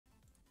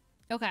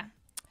Okay.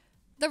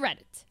 The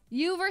Reddit.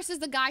 You versus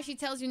the guy she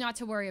tells you not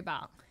to worry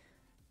about.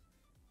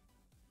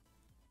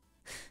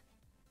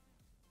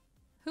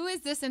 Who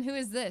is this and who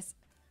is this?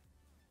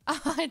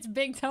 Oh, it's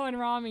Big Toe and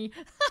Ramee.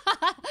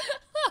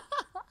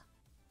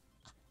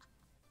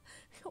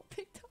 Yo,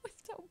 Big Toe is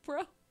so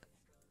broke.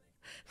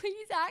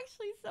 He's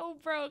actually so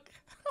broke.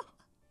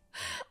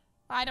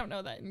 I don't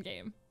know that in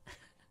game.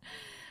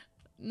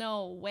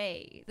 No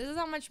way. This is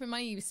how much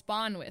money you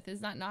spawn with.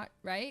 Is that not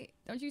right?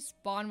 Don't you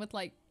spawn with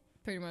like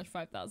pretty much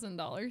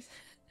 $5,000?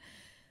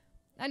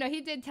 I know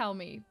he did tell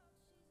me.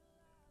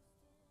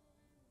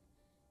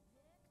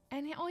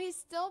 And he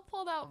still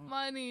pulled out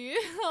money.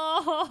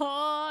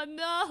 Oh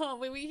no!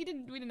 Wait, he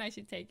didn't. We didn't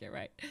actually take it,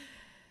 right?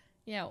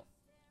 Yo,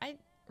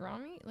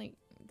 Ramee, like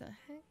the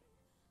heck?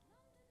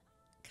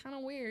 Kind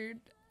of weird.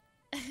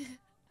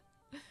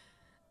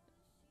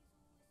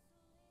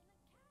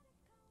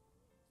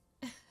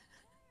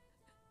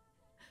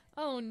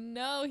 Oh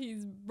no,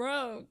 he's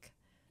broke.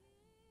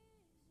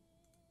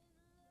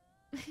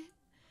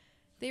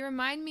 They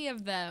remind me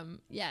of them.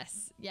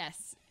 Yes,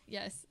 yes,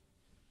 yes.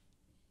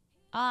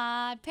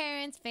 Odd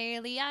Parents,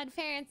 Fairly Odd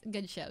Parents.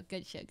 Good show,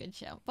 good show, good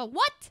show. But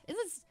what is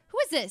this? Who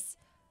is this?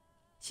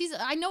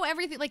 I know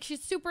everything. Like,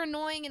 she's super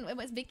annoying. And it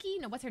was Vicky?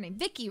 No, what's her name?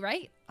 Vicky,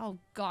 right? Oh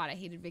God, I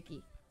hated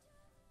Vicky.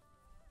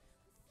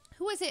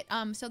 Who is it?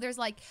 So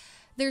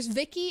there's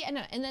Vicky and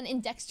then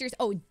in Dexter's,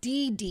 oh,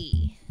 Dee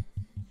Dee.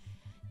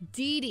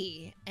 Dee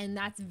Dee, and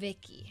that's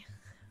Vicky.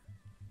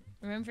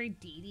 Remember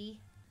Dee Dee?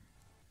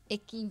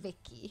 Icky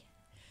Vicky.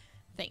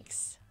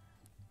 Thanks.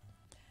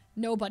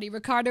 Nobody.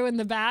 Ricardo in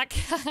the back.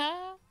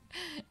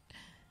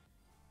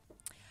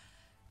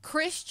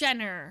 Kris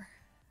Jenner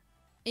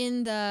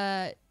in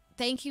the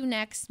Thank You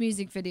Next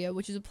music video,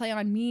 which is a play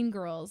on Mean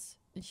Girls,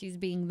 and she's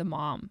being the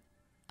mom.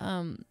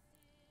 Hilda,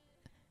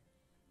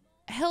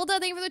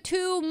 thank you for the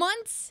 2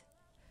 months.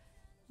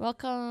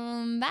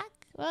 Welcome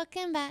back.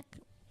 Welcome back.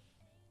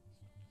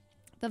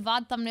 The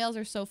VOD thumbnails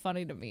are so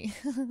funny to me.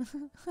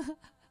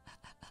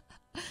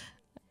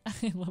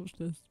 I love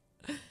this.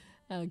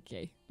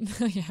 Okay.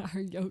 Yeah,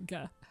 our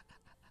yoga.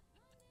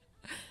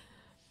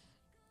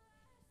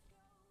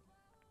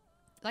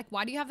 Like,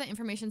 why do you have that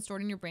information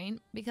stored in your brain?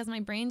 Because my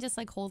brain just,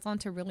 like, holds on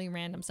to really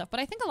random stuff. But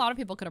I think a lot of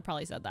people could have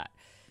probably said that.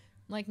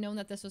 Like, knowing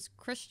that this was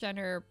Kris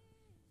Jenner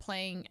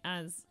playing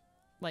as,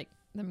 like,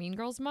 the Mean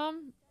Girls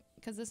mom.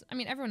 Because this, I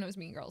mean, everyone knows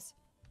Mean Girls.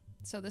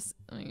 So this,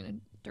 I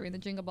mean, during the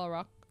Jingle Bell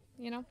Rock,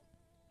 you know?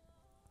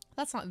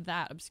 That's not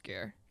that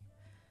obscure.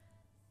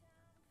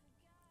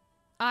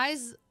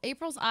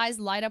 April's eyes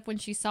light up when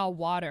she saw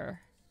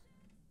water.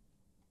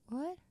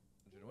 What?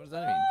 What does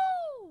that mean?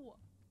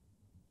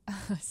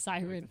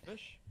 Siren. Like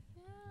fish?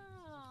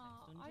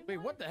 Yeah. Wait,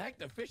 what the heck?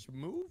 The fish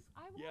move?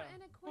 I want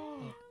an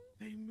aquarium.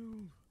 They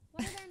move.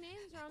 What are their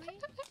names,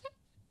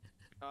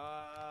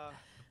 Ramee?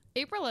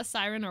 April, a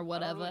siren, or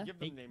whatever.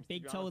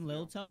 Big toe and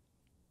little toe.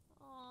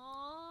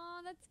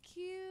 Aww, that's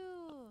cute.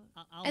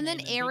 I'll and then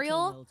name it Big Toe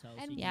Ariel. and Little Toe,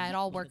 so And you yeah, can it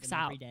all look at works them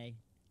out. every day.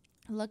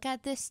 Look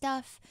at this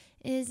stuff.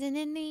 Isn't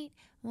it neat?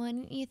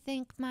 Wouldn't you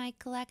think my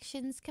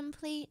collection's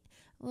complete?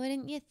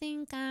 Wouldn't you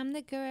think I'm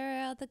the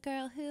girl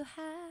who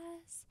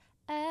has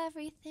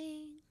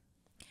everything?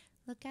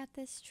 Look at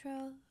this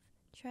trove,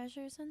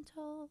 treasures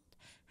untold.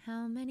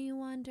 How many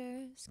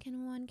wonders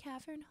can one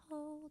cavern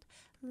hold?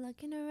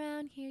 Looking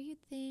around here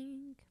you'd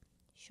think,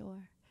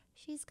 sure,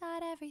 she's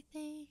got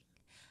everything.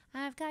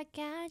 I've got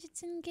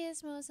gadgets and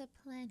gizmos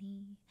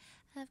aplenty.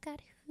 I've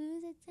got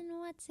who's it's and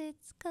what's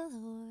it's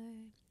galore.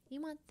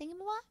 You want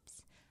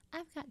thingamabobs?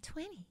 I've got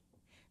 20.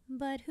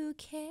 But who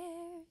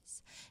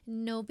cares?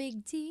 No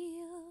big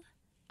deal.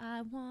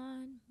 I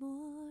want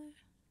more.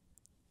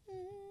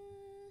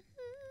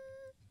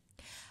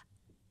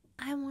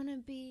 I want to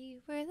be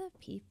where the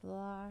people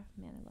are.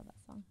 Man, I love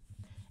that song.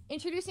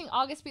 Introducing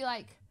August be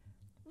like,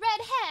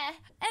 red hair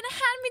and a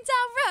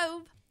hand-me-down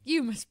robe.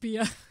 You must be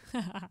a...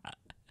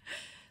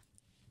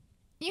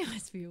 You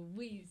must be a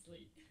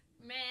Weasley.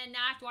 Man, now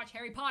I have to watch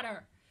Harry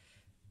Potter.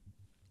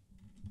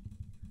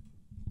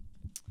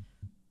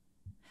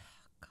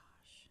 Oh,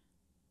 gosh.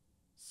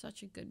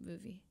 Such a good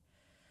movie.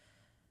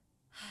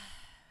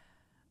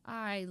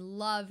 I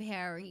love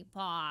Harry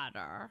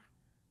Potter.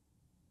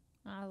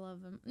 I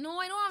love him. No,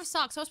 I don't have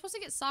socks. I was supposed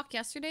to get sock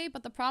yesterday,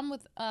 but the problem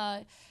with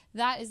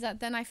that is that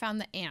then I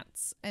found the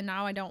ants, and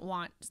now I don't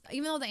want...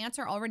 Even though the ants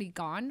are already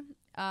gone,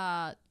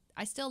 I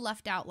still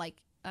left out,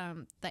 like,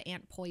 the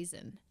ant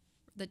poison,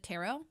 the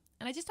taro,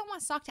 and I just don't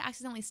want Sock to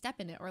accidentally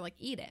step in it or, like,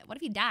 eat it. What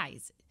if he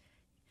dies?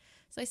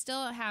 So I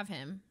still have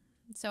him.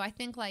 So I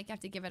think, like, I have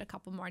to give it a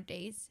couple more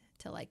days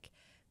to, like,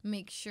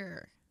 make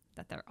sure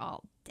that they're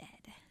all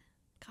dead.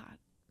 God.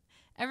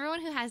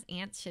 Everyone who has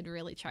ants should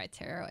really try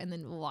taro and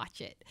then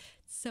watch it.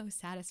 It's so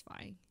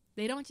satisfying.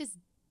 They don't just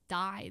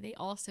die. They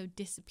also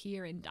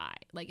disappear and die.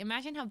 Like,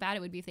 imagine how bad it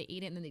would be if they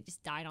ate it and then they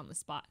just died on the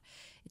spot.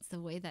 It's the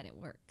way that it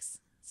works.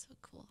 So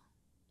cool.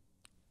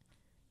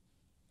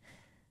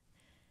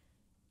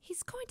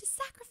 He's going to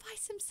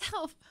sacrifice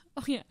himself.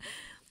 Oh, yeah.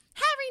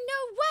 Harry,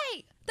 no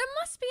way. There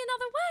must be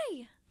another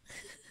way.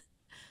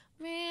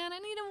 Man, I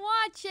need to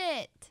watch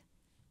it.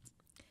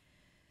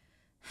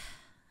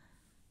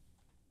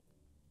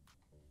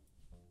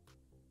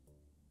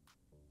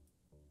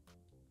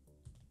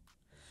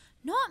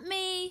 Not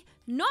me.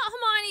 Not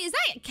Hermione. Is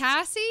that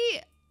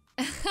Cassie?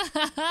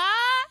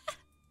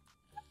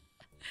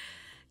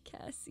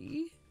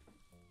 Cassie.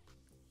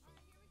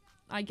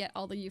 I get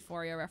all the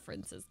Euphoria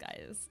references,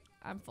 guys.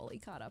 I'm fully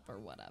caught up or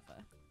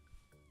whatever.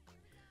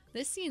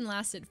 This scene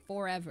lasted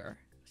forever.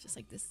 It's just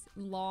like this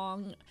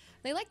long...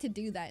 They like to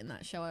do that in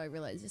that show, I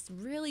realize. Just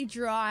really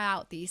draw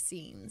out these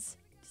scenes.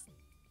 Just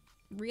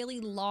really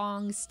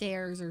long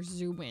stares or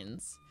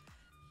zoom-ins.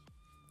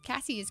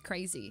 Cassie is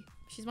crazy.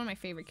 She's one of my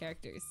favorite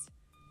characters.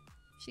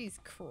 She's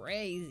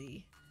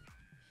crazy.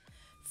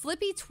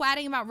 Flippy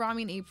twatting about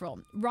Ramee and April.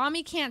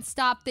 Ramee can't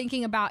stop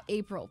thinking about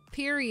April.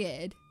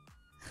 Period.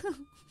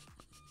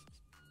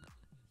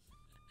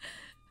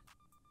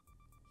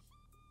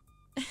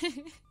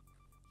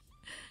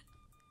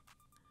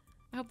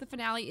 I hope the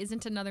finale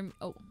isn't another...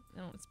 Oh, I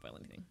don't want to spoil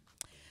anything.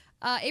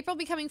 April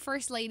becoming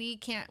first lady.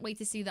 Can't wait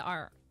to see the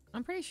art.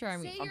 I'm pretty sure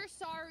I'm... Say you're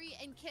sorry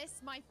and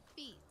kiss my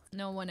feet.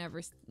 No one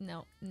ever...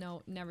 No,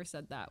 never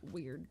said that.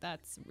 Weird.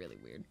 That's really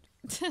weird.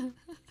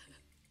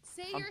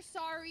 Say you're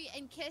sorry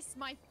and kiss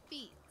my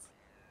feet.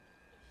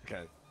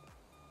 Okay.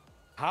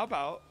 How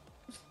about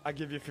I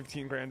give you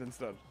 15 grand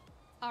instead?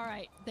 All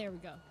right, there we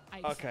go.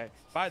 Okay.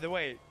 By the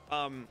way,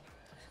 I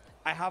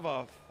have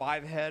a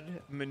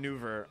 5-head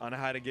maneuver on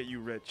how to get you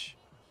rich.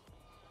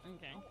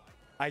 Okay.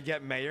 I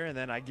get mayor, and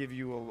then I give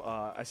you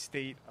a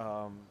state.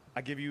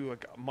 I give you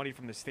like money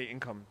from the state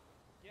income.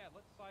 Yeah,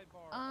 let's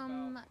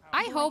sidebar.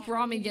 I hope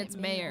Ramee gets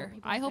mayor.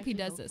 I hope he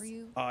does this.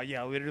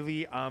 Yeah,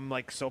 literally, I'm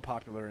like so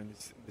popular in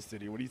this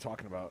city. What are you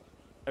talking about?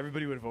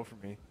 Everybody would vote for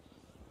me.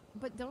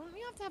 But don't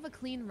we have to have a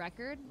clean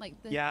record?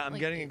 Like the, Yeah, I'm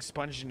getting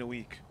expunged in a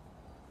week.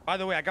 By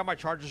the way, I got my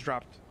charges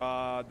dropped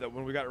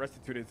when we got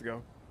arrested 2 days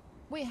ago.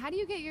 Wait, how do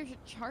you get your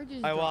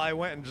charges? Well, I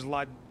went and just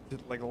lied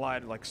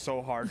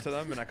so hard to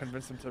them, and I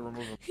convinced them to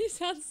remove them. He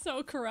sounds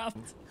so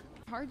corrupt.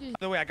 Charges. By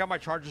the way, I got my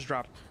charges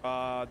dropped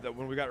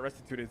when we got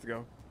arrested 2 days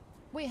ago.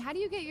 Wait, how do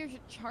you get your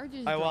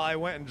charges? Well, I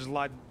went and just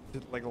lied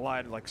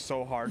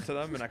so hard to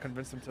them, and I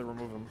convinced them to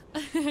remove them.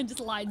 I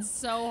just lied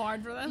so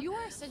hard for them. You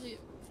are such a.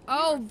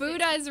 Oh,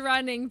 Buddha's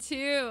running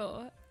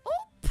too.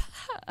 Oop.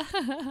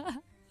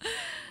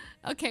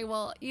 Okay,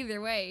 well, either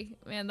way,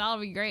 man, that'll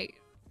be great.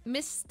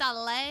 Mr.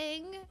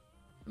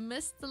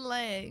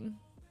 Lang.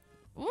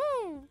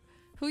 Woo.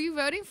 Who you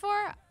voting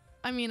for?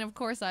 I mean, of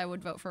course I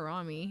would vote for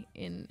Ramee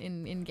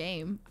in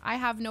game. I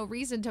have no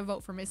reason to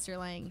vote for Mr.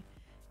 Lang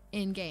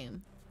in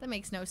game. That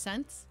makes no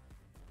sense.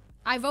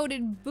 I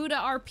voted Buddha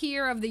our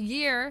peer of the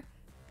year.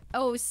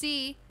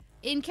 OC.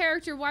 In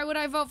character, why would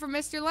I vote for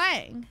Mr.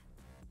 Lang?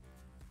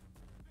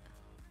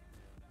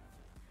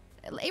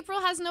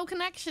 April has no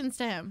connections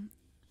to him.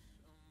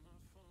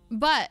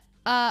 But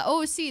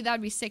OC,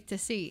 that'd be sick to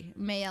see.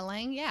 Maya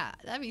Lang, yeah,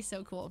 that'd be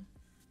so cool.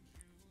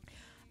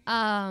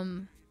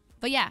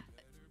 But yeah,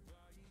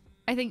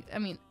 I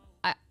mean,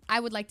 I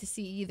would like to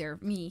see either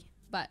me,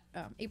 but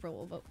April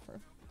will vote for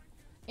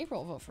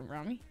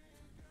Ramee.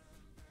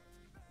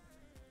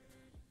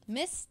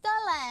 Mr.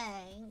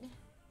 Lang.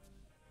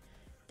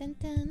 Dun,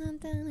 dun, dun,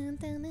 dun,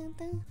 dun, dun,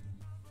 dun.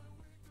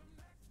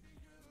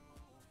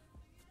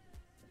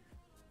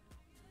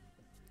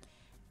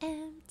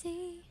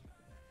 Empty.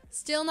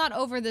 Still not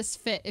over this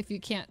fit, if you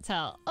can't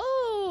tell.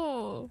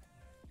 Oh,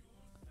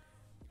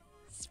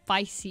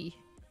 spicy.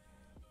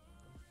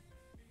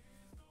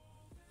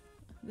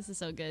 This is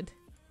so good.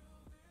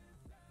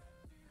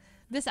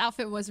 This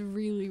outfit was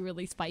really,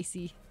 really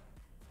spicy.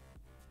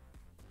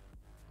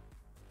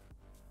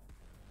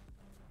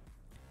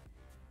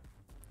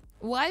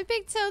 Why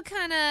Big Toe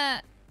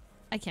kinda...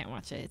 I can't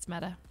watch it, it's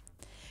meta.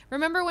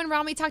 Remember when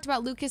Ramee talked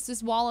about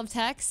Lucas's wall of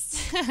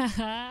text?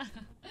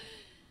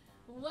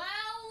 Well.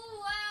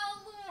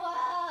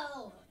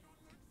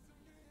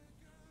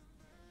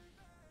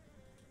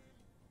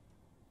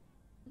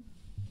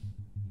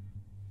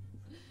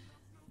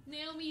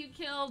 Naomi, you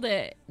killed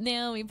it.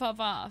 Naomi, pop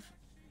off.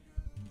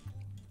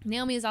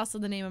 Naomi is also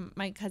the name of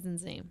my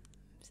cousin's name.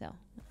 So,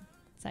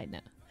 side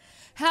note.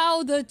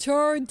 How the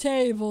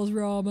turntables,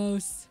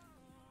 Ramos.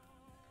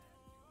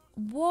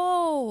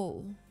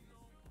 Whoa.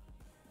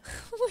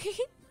 Wait.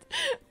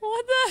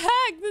 What the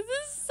heck? This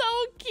is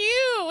so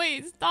cute.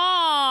 Wait,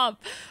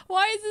 stop.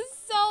 Why is this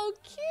so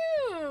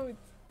cute?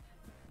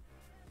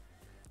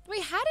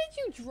 Wait, how did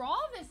you draw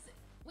this?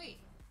 Wait,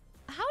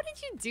 how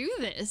did you do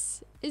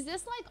this? Is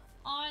this like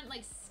on,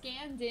 like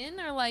scanned in,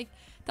 or like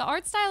the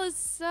art style is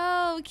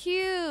so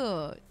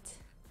cute?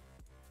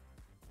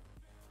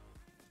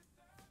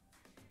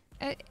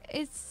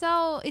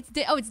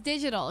 It's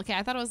digital. Okay,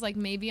 I thought it was like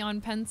maybe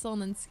on pencil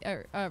and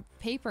then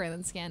paper and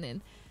then scanned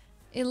in.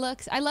 It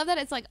looks, I love that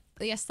it's like,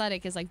 the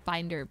aesthetic is like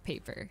binder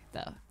paper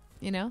though,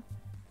 you know?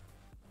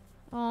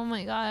 Oh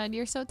my god,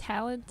 you're so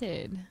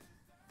talented.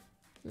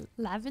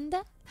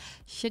 Lavender?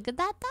 Sugar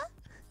dada?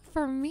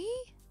 For me?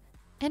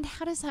 And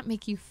how does that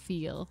make you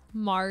feel?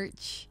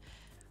 March.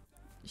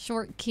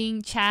 Short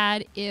King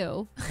Chad,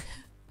 ew.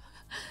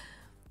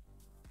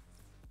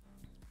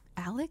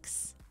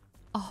 Alex?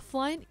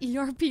 Offline?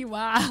 ERP,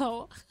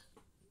 wow.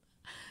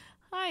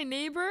 Hi,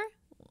 neighbor.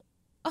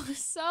 Oh,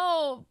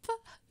 soap.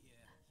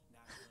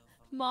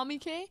 Mommy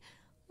K?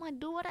 My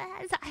daughter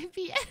has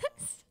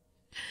IBS.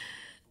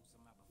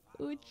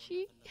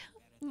 Uchi?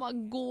 My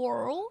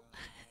girl.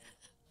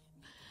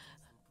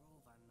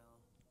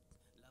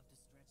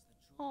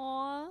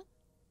 Aw.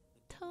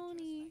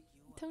 Tony.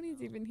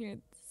 Tony's even here.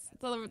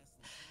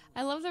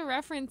 I love the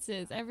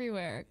references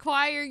everywhere.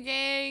 Choir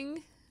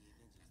gang.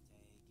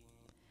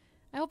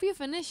 I hope you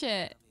finish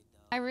it.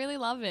 I really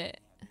love it.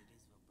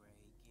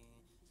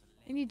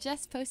 And you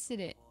just posted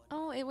it.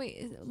 Oh, wait.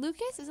 Is it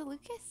Lucas? Is it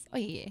Lucas? Oh,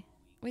 yeah.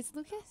 Wait, is it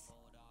Lucas?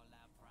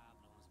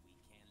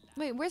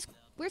 Wait,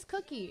 where's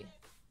Cookie?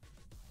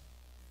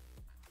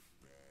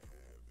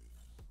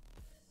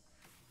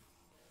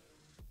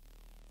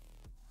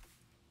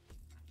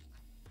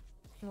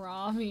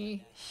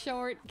 Ramee.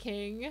 Short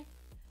king.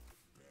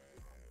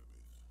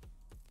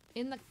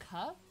 In the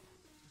cup?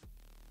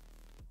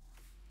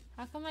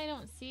 How come I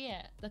don't see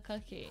it? The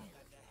cookie.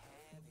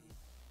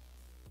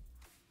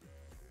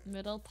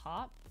 Middle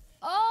top?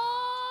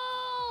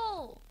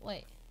 Oh!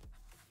 Wait.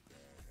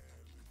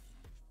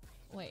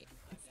 Wait.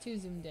 It's too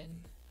zoomed in.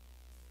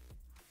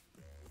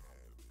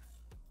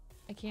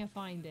 I can't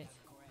find it.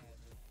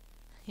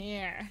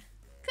 Here.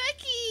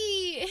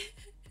 Cookie!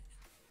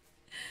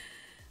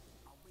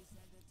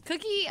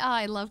 Cookie! Oh,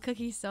 I love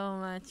Cookie so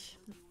much.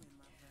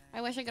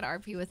 I wish I could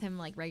RP with him,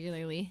 like,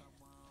 regularly.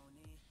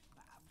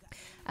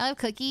 I love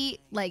Cookie.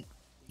 Like,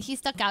 he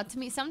stuck out to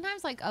me.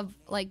 Sometimes,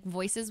 like,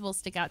 voices will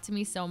stick out to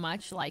me so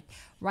much, like,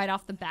 right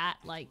off the bat.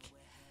 Like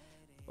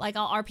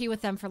I'll RP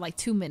with them for, like,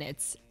 2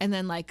 minutes. And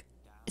then, like,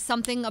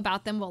 something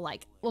about them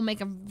will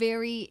make a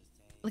very,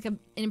 like, an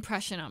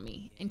impression on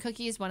me. And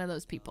Cookie is one of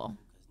those people.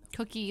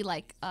 Cookie,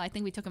 like, I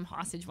think we took him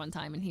hostage one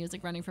time, and he was,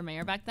 like, running for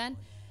mayor back then.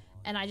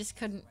 And I just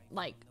couldn't,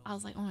 like, I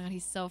was like, oh my god,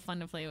 he's so fun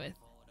to play with.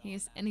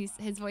 His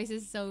voice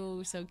is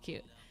so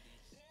cute.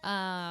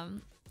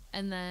 And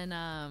then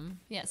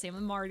yeah, same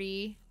with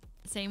Marty,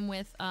 same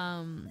with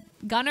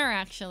Gunner.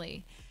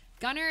 Actually,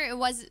 Gunner, it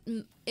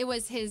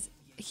was his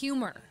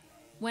humor.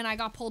 When I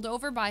got pulled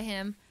over by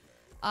him,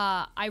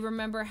 I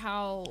remember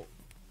how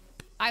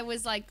I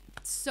was like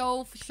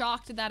so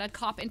shocked that a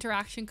cop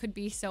interaction could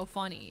be so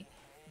funny.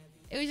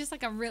 It was just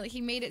like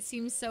he made it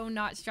seem so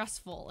not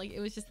stressful. Like, it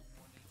was just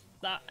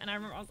that, and I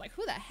remember I was like,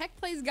 who the heck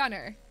plays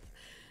Gunner?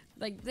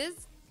 Like,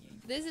 this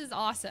is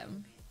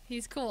awesome.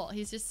 He's cool.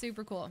 He's just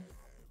super cool.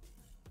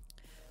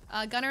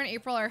 Gunner and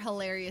April are a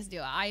hilarious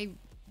duo. I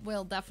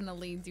will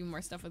definitely do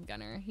more stuff with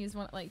Gunner. He's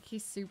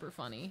super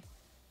funny.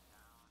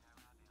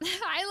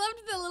 I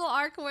loved the little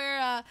arc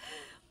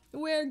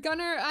where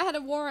Gunner, I had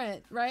a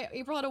warrant, right?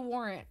 April had a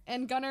warrant,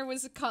 and Gunner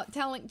was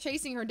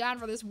chasing her down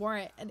for this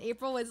warrant, and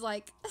April was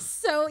like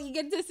so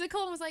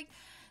egotistical and was like,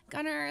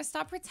 Gunner,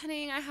 stop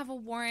pretending I have a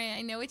warrant.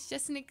 I know it's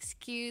just an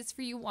excuse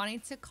for you wanting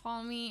to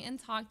call me and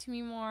talk to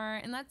me more.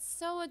 And that's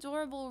so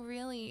adorable,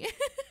 really.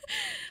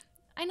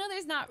 I know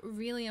there's not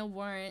really a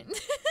warrant.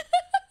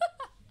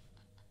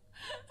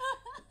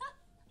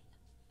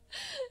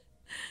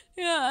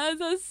 Yeah,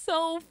 that's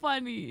so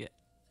funny.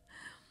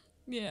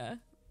 Yeah.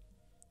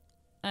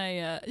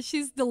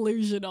 She's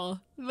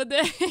delusional. But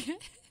then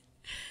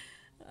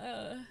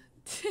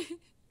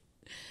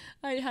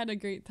I had a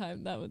great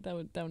time. That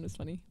one was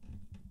funny.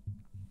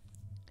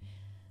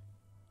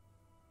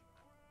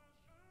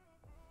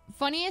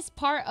 Funniest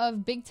part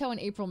of Big Toe and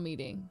April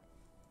meeting.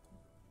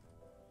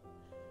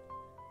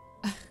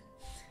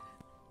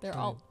 They're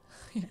all.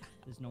 Yeah.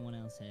 There's no one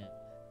else here.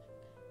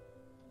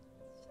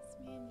 Just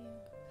me and you.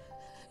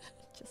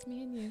 Just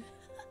me and you.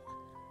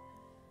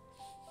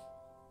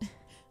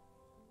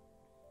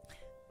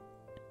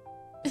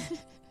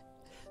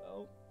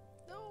 Oh.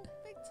 No,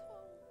 Big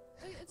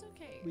Toe. It's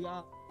okay.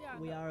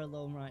 We are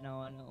alone right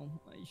now. I know.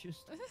 It's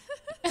just.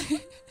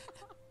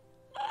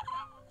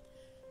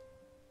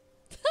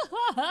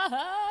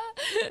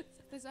 If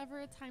there's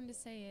ever a time to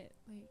say it,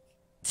 like.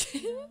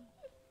 You know,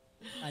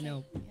 I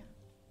know. Yeah,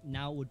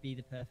 Now would be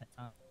the perfect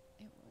time.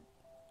 it would.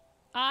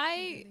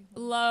 I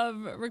love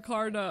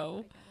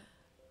Ricardo.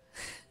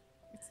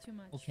 It's too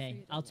much.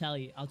 Okay, I'll tell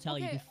you. I'll tell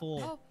you Okay,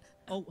 before.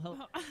 Oh,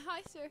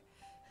 hi, sir.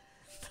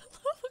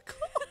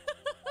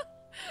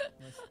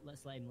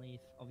 let's let him leave.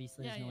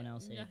 Obviously, there's no one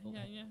else here. But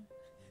Yeah.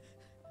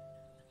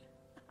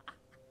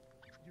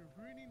 You're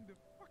ruining the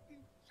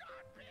fucking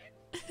shot, man.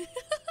 Get out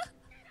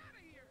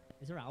of here.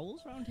 Is there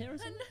owls around here or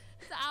something?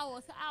 It's an owl.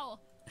 It's an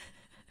owl.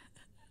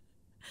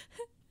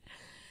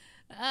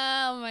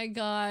 Oh my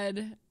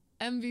god.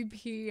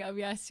 MVP of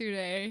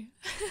yesterday.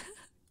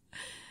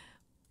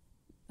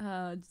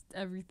 Just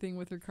everything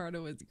with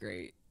Ricardo was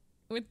great.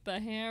 With the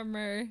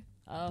hammer.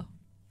 Oh.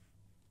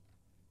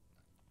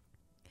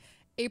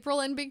 April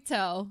and Big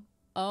Toe.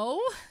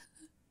 Oh?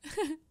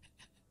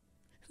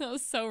 That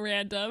was so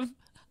random.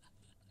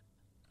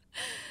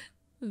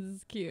 This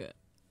is cute.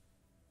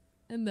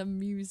 And the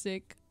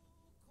music.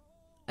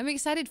 I'm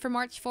excited for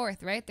March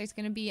 4th, right? There's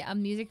going to be a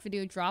music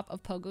video drop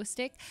of Pogo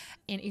Stick,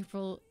 and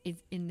April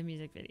is in the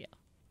music video.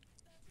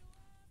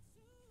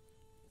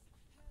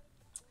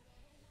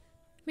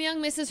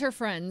 Myung misses her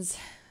friends.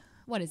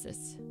 What is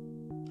this?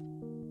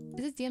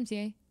 Is this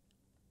DMCA?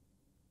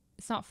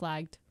 It's not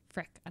flagged.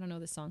 Frick, I don't know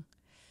this song.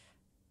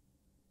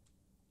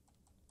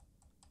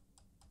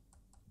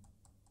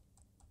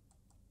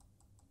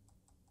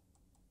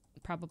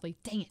 Probably.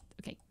 Dang it.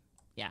 Okay.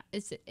 Yeah,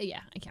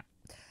 I can't.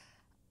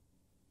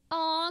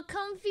 Aw,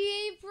 comfy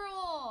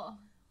April.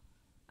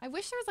 I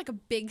wish there was like a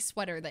big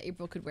sweater that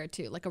April could wear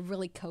too, like a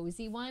really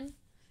cozy one.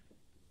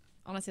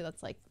 Honestly,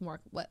 that's like more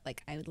what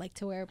like I would like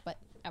to wear, but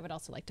I would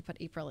also like to put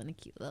April in a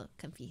cute little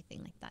comfy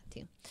thing like that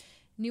too.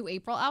 New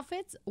April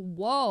outfits?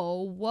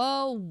 Whoa,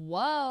 whoa,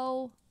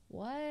 whoa.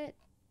 What?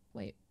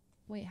 Wait,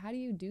 how do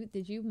you do?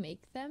 Did you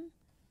make them?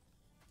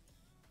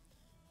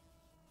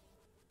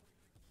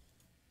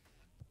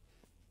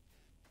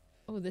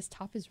 Oh, this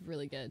top is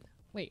really good.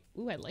 Wait,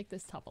 ooh, I like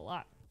this top a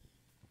lot.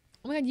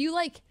 Oh my god, you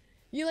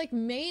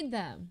made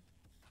them.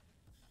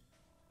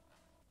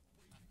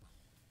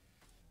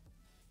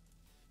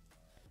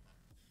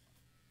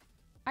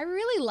 I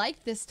really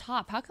like this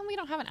top. How come we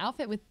don't have an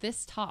outfit with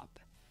this top?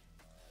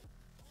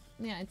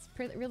 Yeah, it's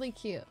really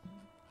cute.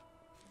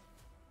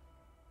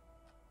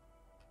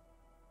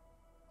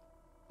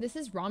 This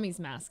is Ramee's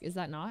mask, is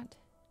that not?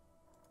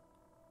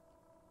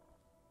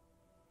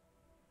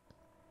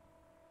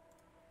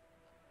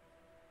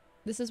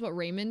 This is what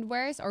Raymond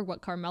wears or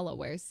what Carmela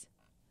wears.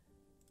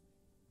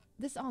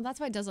 Oh, that's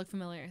why it does look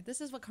familiar.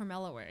 This is what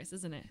Carmela wears,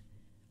 isn't it?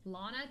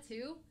 Lana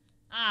too?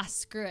 Ah,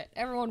 screw it.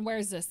 Everyone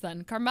wears this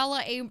then.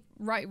 Carmela,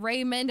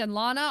 Raymond, and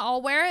Lana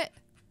all wear it?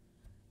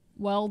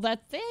 Well,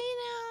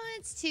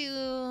 it's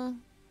too...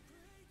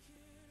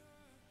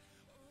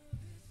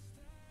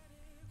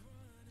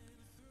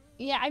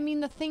 Yeah, I mean,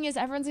 the thing is,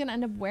 everyone's gonna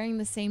end up wearing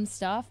the same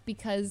stuff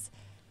because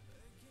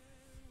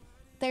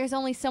there's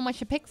only so much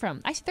to pick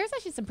from. There's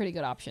actually some pretty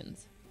good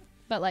options.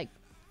 But, like,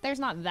 there's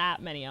not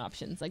that many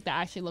options, like, that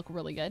actually look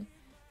really good.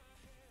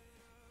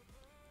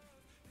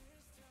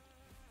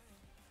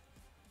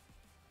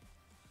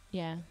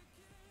 Yeah.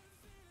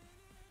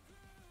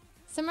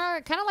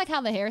 Similar, kind of like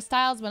how the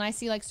hairstyles, when I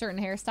see, like,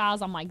 certain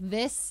hairstyles, I'm like,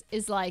 this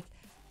is, like,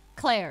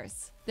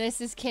 Claire's.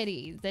 This is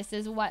Kitty. This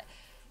is what,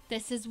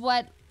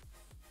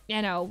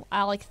 you know,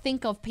 I, like,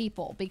 think of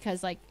people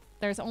because, like,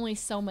 there's only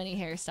so many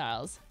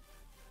hairstyles.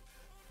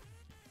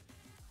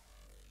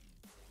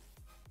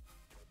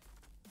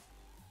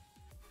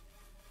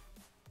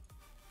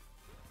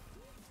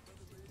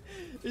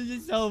 This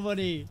is so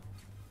funny.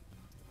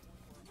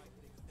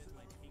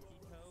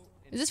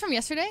 Is this from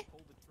yesterday?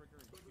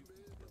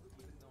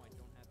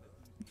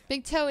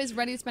 Big Toe is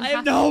ready to spend I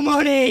have no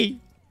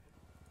money!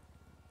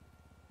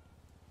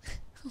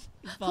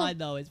 It's fine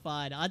though, it's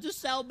fine. I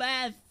just sell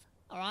meth.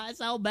 Alright, I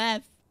sell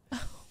meth. Oh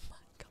my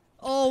god.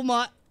 Oh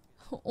my.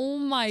 Oh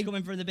my. It's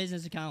coming from the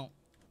business account.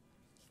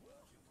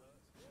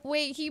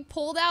 Wait, he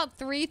pulled out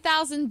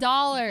 $3,000.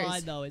 It's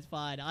fine though, it's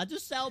fine. I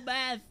just sell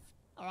meth.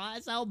 Alright, I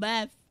sell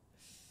meth.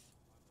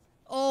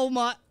 Oh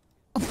my.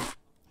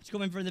 It's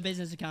coming from the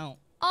business account.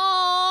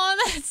 Oh,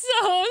 that's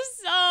so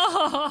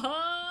sad.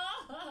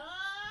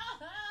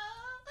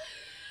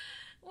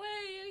 Wait,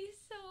 he's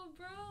so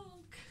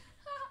broke.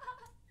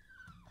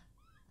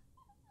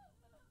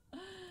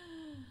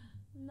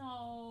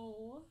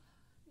 No.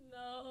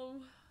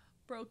 No.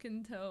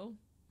 Broken toe.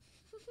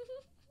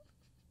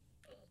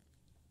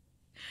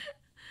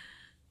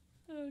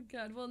 Oh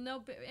god. Well, no,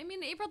 but I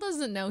mean, April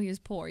doesn't know he's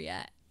poor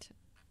yet.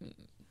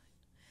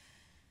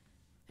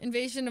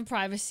 Invasion of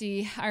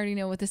privacy. I already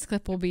know what this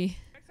clip will be.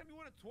 Next time you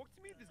want to talk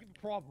to me, there's gonna be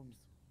problems.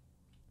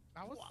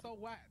 I was so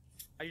wet.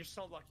 Are you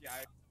so lucky?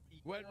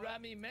 What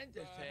Ramee meant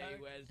to say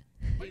was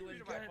He he was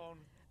my gonna... phone.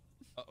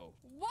 Uh-oh.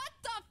 What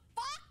the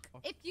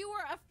fuck? If you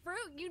were a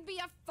fruit, you'd be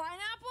a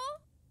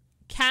pineapple?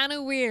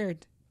 Kinda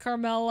weird,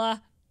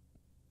 Carmela.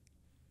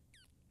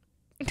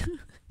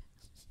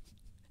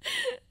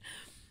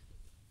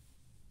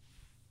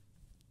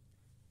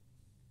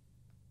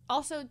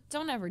 Also,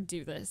 don't ever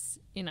do this.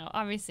 You know,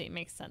 obviously it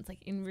makes sense.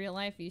 Like, in real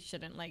life, you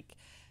shouldn't, like,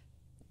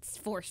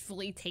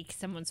 forcefully take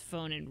someone's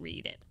phone and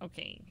read it,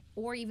 okay?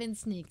 Or even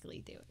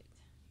sneakily do it.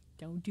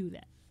 Don't do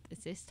that.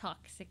 This is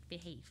toxic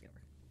behavior.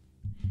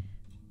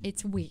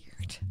 It's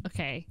weird,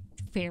 okay?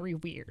 It's very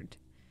weird.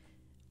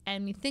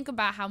 And you think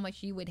about how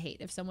much you would hate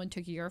if someone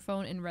took your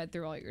phone and read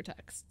through all your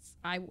texts.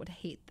 I would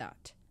hate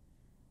that.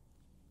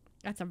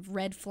 That's a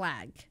red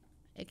flag.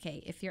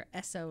 Okay, if your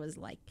SO is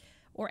like,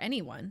 or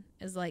anyone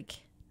is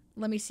like,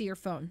 let me see your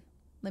phone.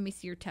 Let me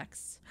see your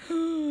texts.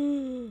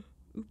 Oops,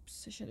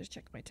 I should have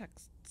checked my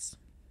texts.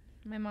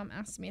 My mom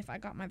asked me if I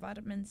got my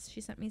vitamins. She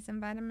sent me some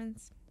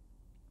vitamins.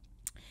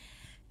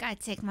 Gotta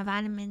take my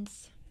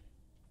vitamins.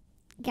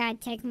 Gotta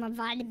take my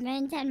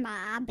vitamins and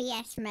my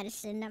IBS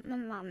medicine that my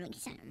mom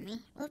sent me.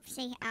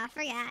 Oopsie, I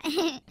forgot.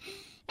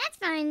 That's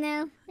fine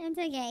though. It's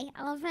okay.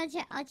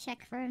 I'll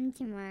check for him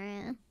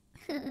tomorrow.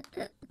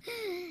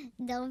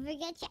 Don't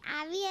forget your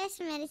IBS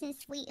medicine,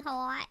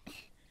 sweetheart.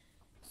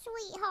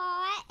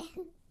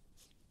 Sweetheart.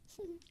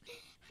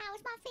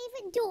 How's my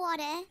favorite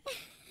daughter?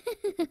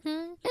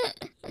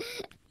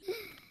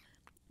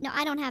 No,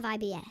 I don't have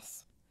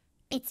IBS.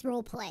 It's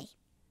roleplay.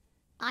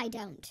 I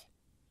don't.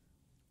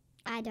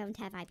 I don't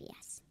have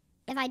IBS.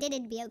 If I did,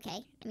 it'd be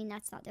okay. I mean,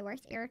 that's not the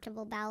worst.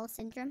 Irritable bowel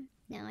syndrome.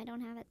 No, I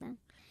don't have it though.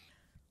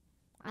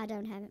 I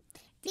don't have it.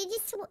 Did you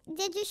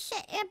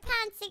shit your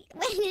pants?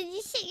 Did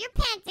you shit your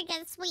pants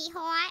again,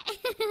 sweetheart?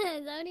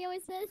 Is that what he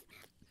always says?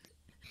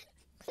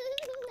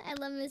 I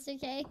love Mr.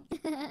 K.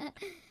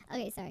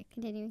 Okay, sorry.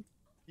 Continuing.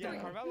 Yeah,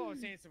 Carmelo was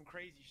saying some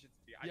crazy shit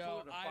to me. I Yo,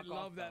 told her to I fuck love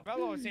off. that.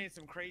 Carmelo was saying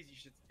some crazy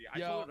shit to me. I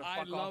Yo, told her to I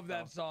fuck love off,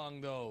 that though.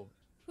 song though.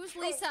 Who's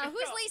Lisa?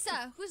 Who's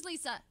Lisa? Who's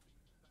Lisa?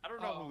 I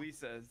don't know who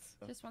Lisa is.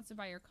 Just wants to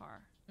buy your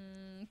car.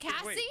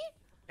 Cassie? Wait.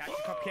 Cassie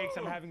Cupcakes.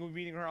 I'm having a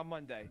meeting her on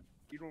Monday.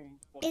 You don't.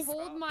 Is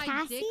Hold my dick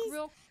Cassie's-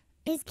 real.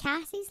 Is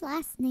Cassie's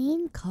last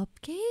name?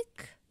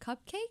 Cupcake?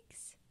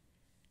 Cupcakes?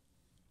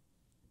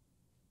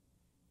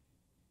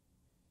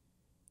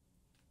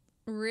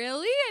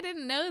 Really? I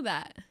didn't know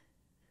that.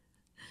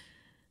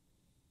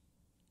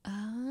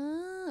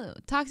 Oh,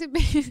 toxic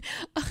baby.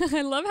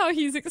 I love how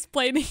he's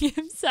explaining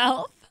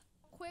himself.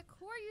 Quick,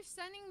 who are you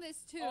sending this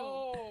to?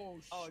 Oh,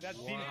 that's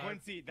Dean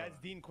Quincy. That's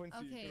Dean Quincy.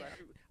 Okay.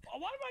 Why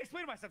am I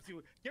explaining myself to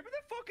you? Get me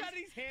the fuck out of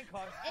these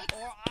handcuffs.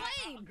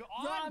 Explain,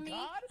 On Ramee,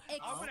 God,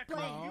 I'm gonna explain.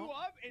 call you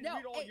up and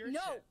read all your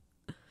shit.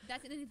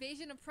 That's an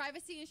invasion of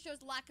privacy and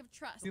shows lack of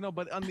trust. You know,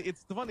 but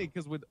it's funny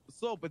because with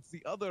Soap, it's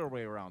the other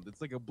way around.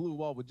 It's like a blue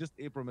wall with just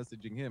April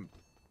messaging him.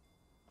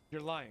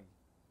 You're lying.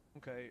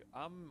 Okay,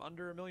 I'm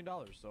under $1 million,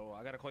 so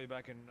I gotta call you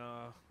back and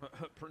print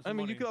some I mean,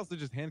 money. you could also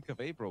just handcuff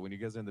April when you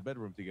guys are in the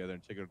bedroom together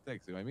and check her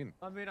text. You know what I mean?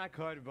 I mean, I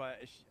could, but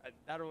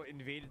that'll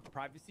invade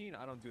privacy, and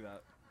I don't do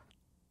that.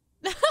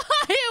 When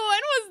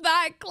was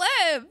that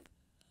clip?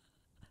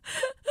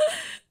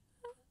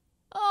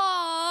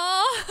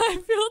 Oh, I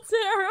feel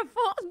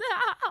terrible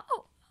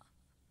now.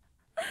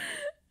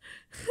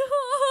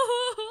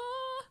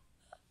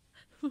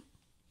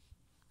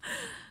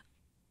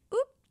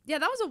 Oop. Yeah,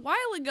 that was a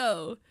while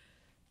ago.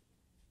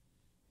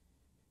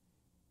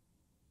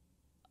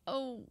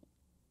 Oh.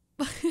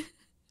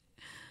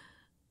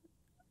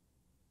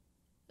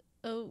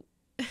 Oh.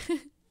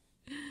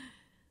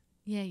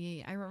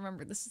 Yeah. I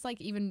remember. This is like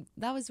even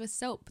that was with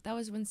Soap. That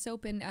was when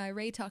Soap and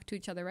Ray talked to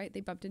each other, right?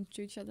 They bumped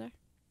into each other.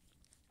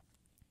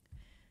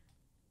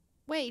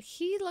 Wait,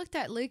 he looked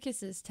at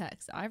Lucas's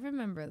text. I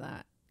remember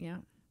that. Yeah.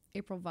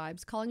 April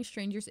vibes. Calling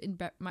strangers in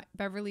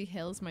Beverly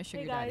Hills, my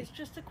sugar Hey guys, daddy.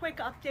 just a quick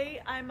update.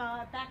 I'm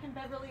back in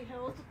Beverly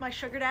Hills with my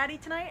sugar daddy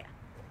tonight.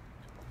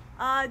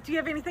 Do you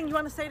have anything you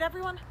want to say to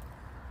everyone?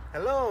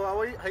 Hello,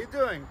 how you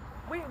doing?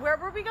 Wait, where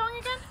were we going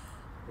again?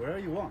 Wherever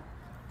you want.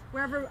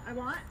 Wherever I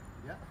want.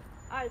 Yeah.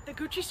 The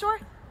Gucci store?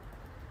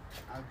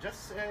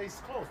 Just it's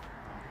closed.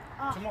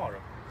 Oh. Tomorrow.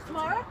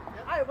 Tomorrow?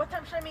 Yeah. Alright, what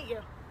time should I meet you?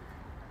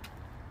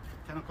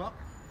 10 o'clock?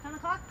 10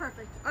 o'clock?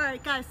 Perfect.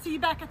 Alright guys, see you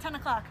back at 10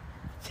 o'clock.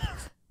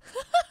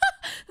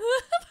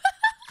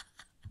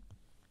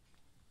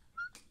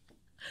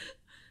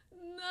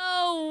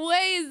 No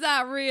way is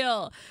that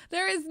real.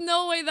 There is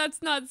no way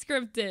that's not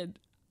scripted.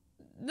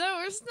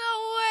 There's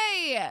no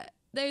way.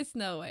 There's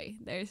no way.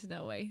 There's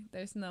no way.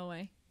 There's no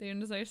way.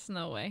 There's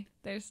no way.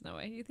 There's no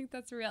way. You think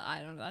that's real?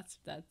 I don't know.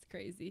 That's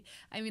crazy.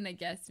 I mean, I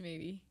guess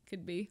maybe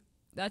could be.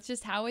 That's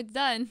just how it's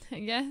done, I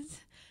guess.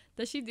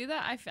 Does she do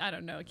that? I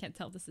don't know. I can't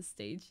tell if this is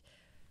staged.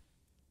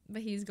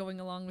 But he's going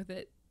along with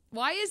it.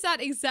 Why is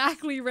that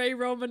exactly Ray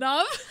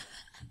Romanov?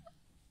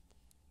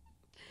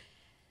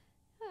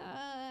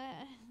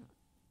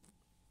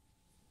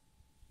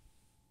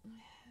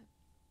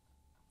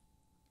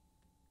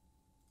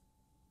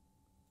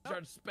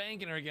 Start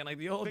spanking her again like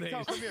the old Big days.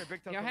 Toe, come here.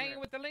 Big Toe, You're come hanging here.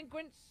 with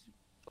delinquents?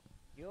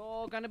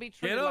 You're gonna be Get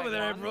treated over like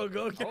there, one. bro.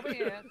 Go get Over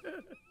here. No,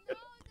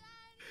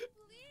 Daddy,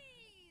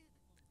 please.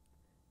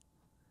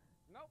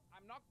 Nope,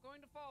 I'm not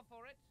going to fall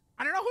for it.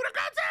 I don't know who to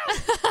go to.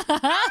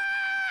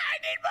 I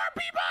need more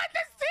people on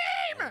this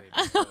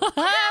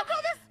team.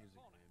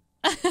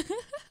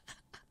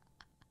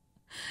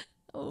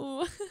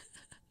 Oh.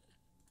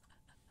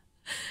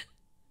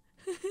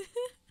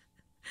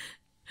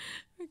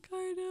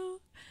 Ricardo.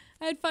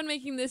 I had fun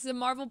making this. The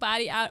Marvel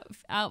baddie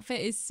outfit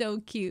is so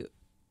cute.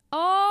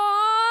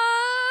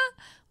 Oh,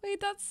 wait,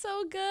 that's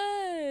so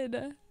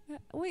good.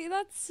 Wait,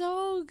 that's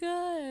so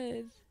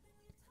good.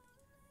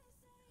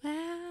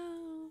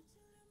 Wow.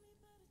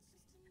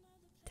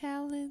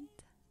 Talent.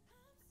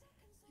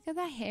 Look at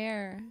that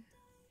hair.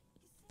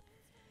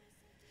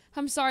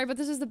 I'm sorry, but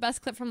this was the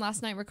best clip from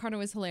last night. Ricardo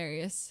was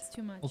hilarious. It's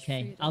too much. for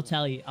Okay, you to- I'll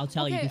tell you. I'll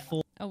tell you Okay.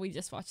 before. Oh, we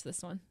just watched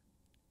this one.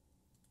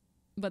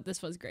 But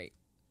this was great.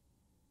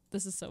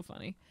 This is so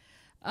funny.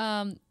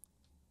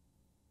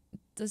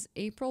 Does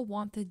April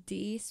want the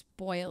D?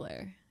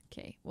 Spoiler.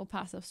 Okay, we'll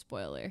pass off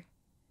spoiler.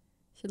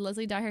 Should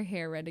Leslie dye her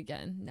hair red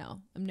again?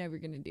 No, I'm never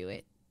gonna do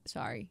it.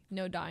 Sorry,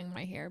 no dyeing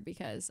my hair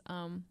because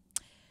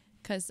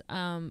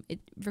it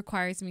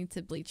requires me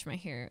to bleach my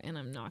hair, and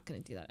I'm not gonna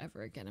do that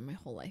ever again in my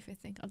whole life. I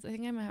think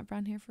I might have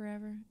brown hair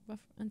forever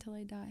until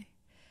I die.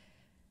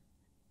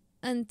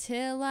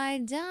 Until I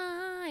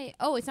die.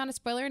 Oh, it's not a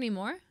spoiler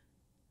anymore?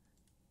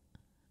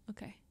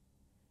 Okay.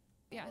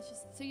 Yeah, it's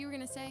just, so you were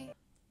gonna say?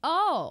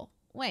 Oh,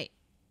 wait.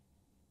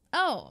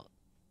 Oh,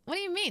 what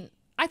do you mean?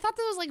 I thought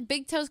this was like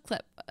Big Toe's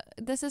clip.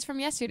 This is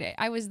from yesterday.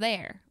 I was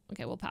there.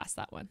 Okay, we'll pass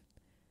that one.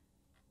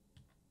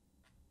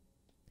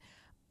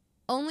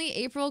 Only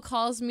April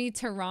calls me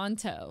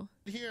Toronto.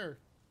 Here.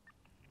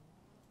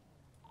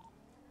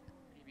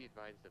 Be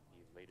advised of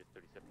the latest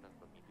 37 on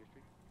Media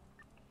Street.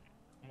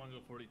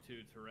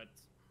 142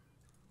 Tourette's.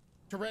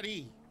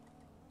 Toretti.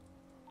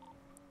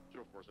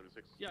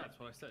 0476. Yeah, that's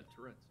what I said.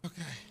 Tourette's.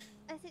 Okay.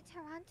 Is it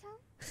Toronto?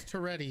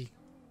 Toretti.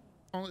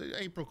 Only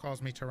April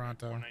calls me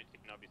Toronto.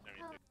 419 Nobby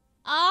 76.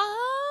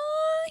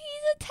 Oh,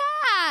 he's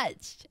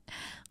attached.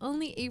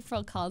 Only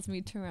April calls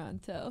me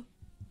Toronto.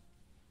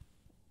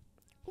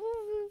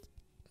 Ooh,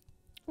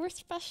 we're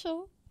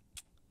special.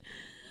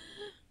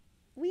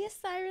 We a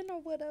siren or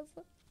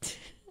whatever.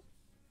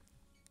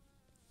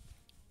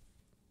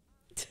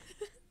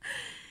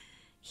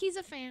 He's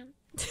a fan.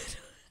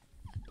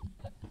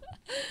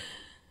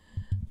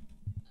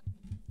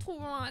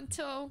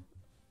 Toronto.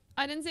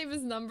 I didn't save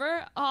his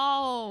number.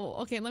 Oh,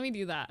 okay. Let me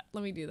do that.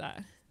 Let me do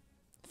that.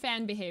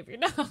 Fan behavior.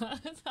 No.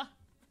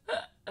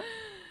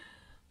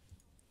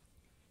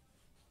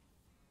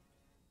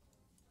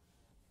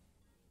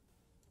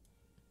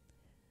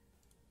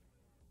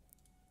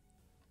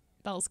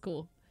 That was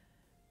cool.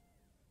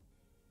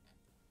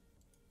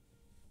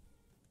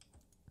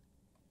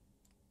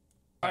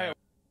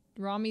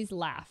 Ramee's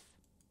laugh.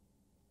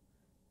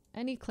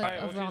 Any clip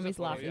of Ramee's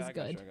laugh is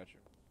good. I got you.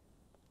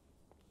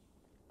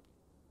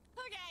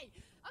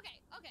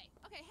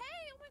 Okay.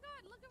 Hey, oh my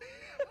God, look over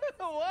here.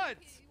 What?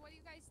 What do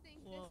you guys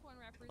think this one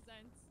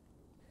represents?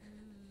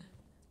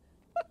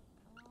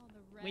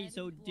 Wait,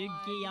 so did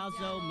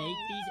Giazzo make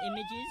these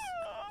images?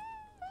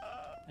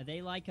 Are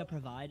they like a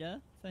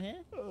provider for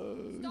her?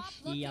 Stop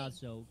looking.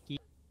 Giazzo. He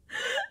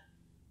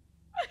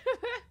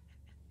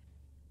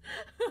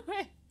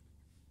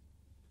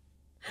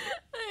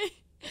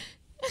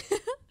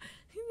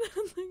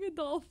sounds like a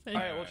dolphin.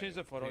 All right, we'll change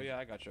the photo. Yeah,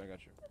 I got you.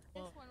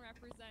 This one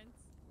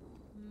represents.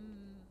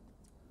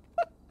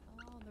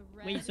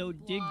 Wait, so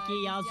did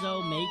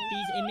Giazzo make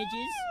these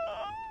images?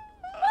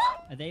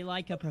 Are they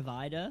like a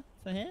provider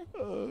for her?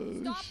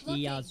 Stop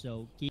looking.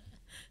 Giazzo.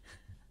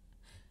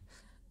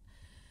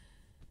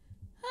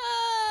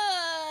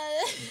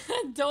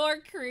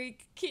 Door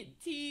creak,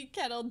 tea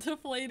kettle,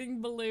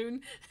 deflating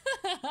balloon.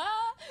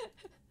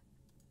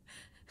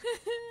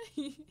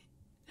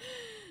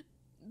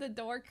 The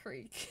door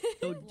creak.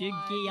 So did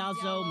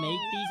Giazzo make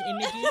these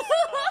images?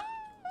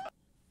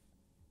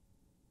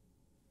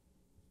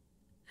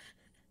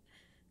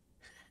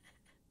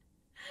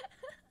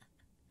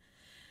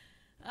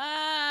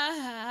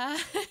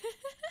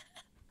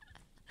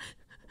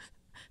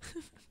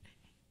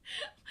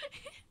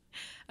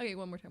 Okay,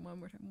 one more time.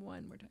 What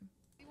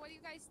do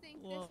you guys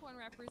think this one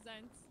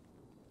represents?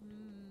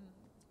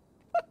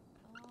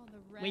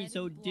 Wait,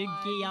 so did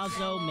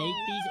Giazzo make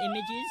these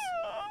images?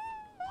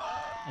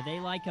 Are they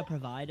like a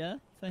provider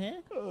for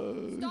her?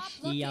 Stop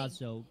looking.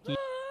 Giazzo.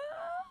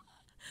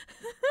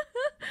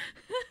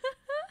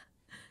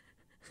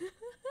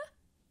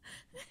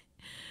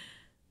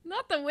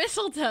 Not the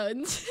whistle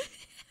tones.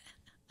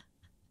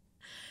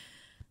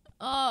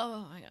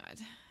 Oh my God,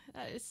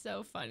 that is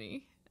so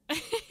funny.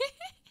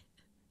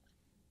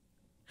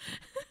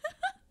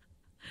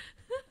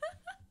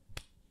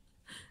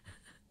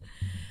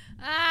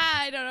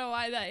 I don't know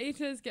why that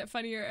H's get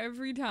funnier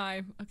every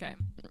time. Okay.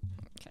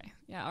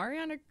 Yeah,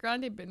 Ariana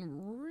Grande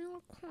been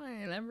real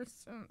quiet ever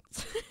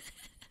since.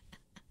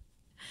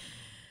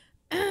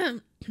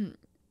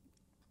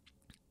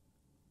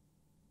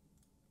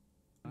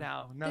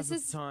 Now's This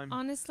is the time.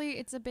 honestly,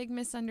 it's a big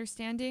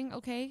misunderstanding.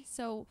 Okay,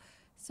 so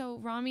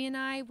Ramee and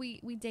I, we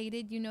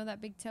dated. You know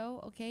that Big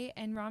Toe, okay?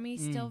 And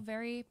Ramee's still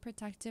very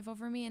protective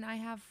over me, and I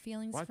have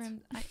feelings What? for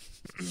him.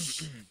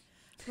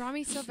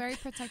 Ramee's still very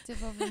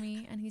protective over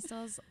me, and he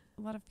still has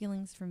a lot of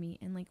feelings for me.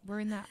 And like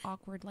we're in that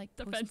awkward like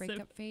post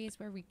breakup phase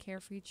where we care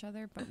for each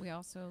other, but we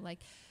also like,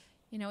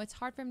 you know, it's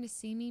hard for him to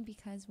see me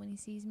because when he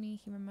sees me,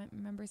 he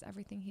remembers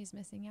everything he's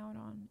missing out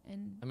on.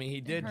 And I mean,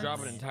 he did drop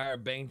an entire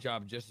bank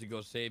job just to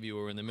go save you.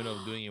 We were in the middle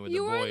of doing it with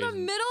you the were boys. in the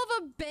middle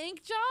of a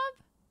bank job?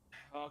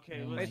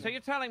 Okay, Wait, so you're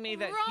telling me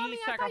that Ramee, he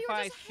I thought you were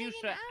sacrificed just hanging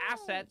future out.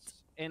 assets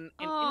in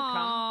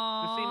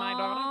income to see my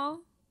daughter? Aw.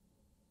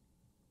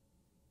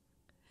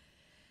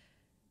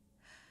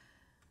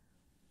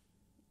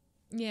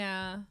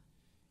 Yeah.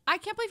 I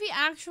can't believe he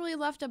actually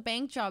left a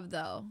bank job,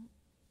 though.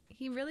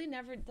 He really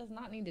never does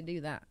not need to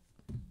do that.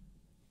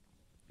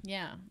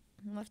 Yeah.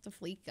 He left a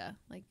Fleeka.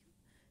 Like,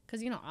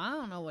 because, you know, I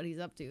don't know what he's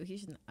up to. He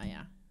should,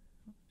 yeah.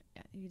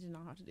 Yeah, he did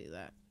not have to do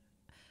that.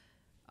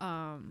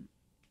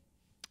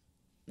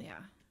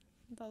 Yeah.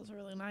 That was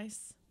really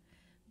nice.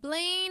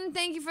 Blaine,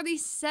 thank you for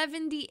these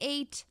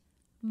 78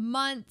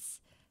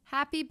 months.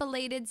 Happy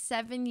belated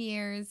 7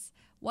 years.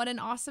 What an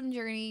awesome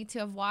journey to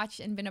have watched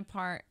and been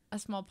a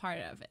small part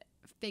of it.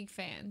 Big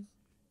fan.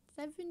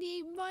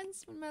 78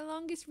 months, one of my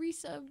longest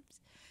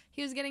resubs.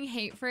 He was getting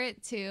hate for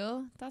it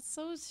too. That's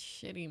so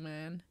shitty,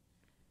 man.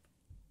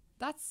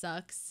 That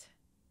sucks.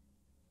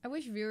 I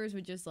wish viewers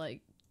would just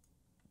like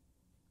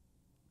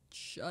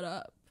shut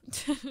up.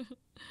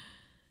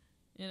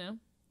 You know?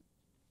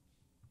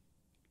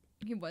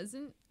 He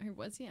wasn't? Or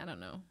was he? I don't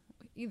know.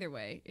 Either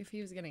way, if he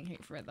was getting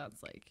hate for it,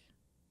 that's like...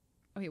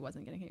 Oh, he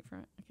wasn't getting hate for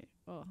it? Okay.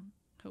 Oh,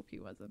 hope he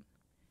wasn't.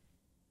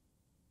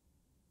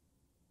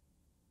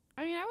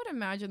 I mean, I would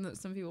imagine that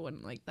some people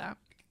wouldn't like that.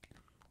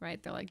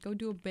 Right? They're like, go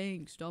do a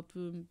bank. Stop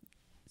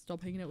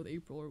hanging out with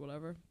April or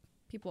whatever.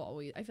 People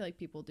always... I feel like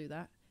people do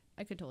that.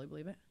 I could totally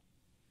believe it.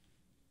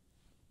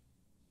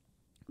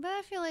 But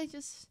I feel like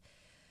just...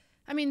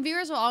 I mean,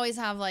 viewers will always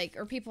have, like...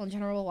 Or people in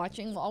general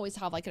watching will always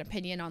have, like, an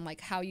opinion on,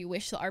 like, how you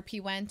wish the RP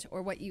went.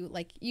 Or what you...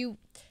 Like, you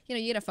know,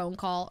 you get a phone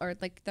call. Or,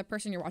 like, the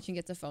person you're watching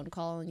gets a phone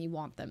call and you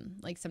want them.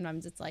 Like,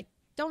 sometimes it's like,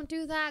 don't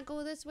do that.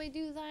 Go this way.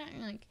 Do that.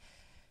 And, like,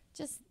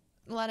 just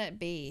let it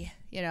be,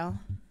 you know?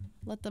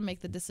 Let them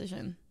make the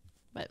decision.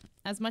 But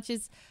as much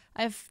as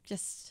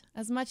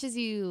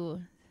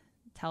you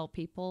tell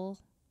people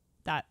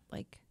that,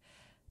 like,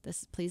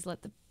 this, please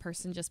let the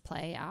person just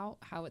play out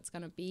how it's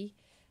gonna be.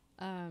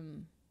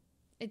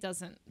 It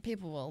doesn't.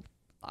 People will.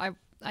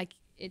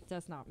 It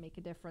does not make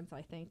a difference.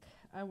 I think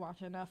I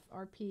watch enough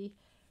RP.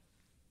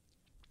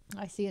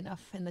 I see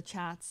enough in the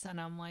chats,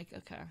 and I'm like,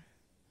 okay,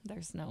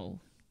 there's no.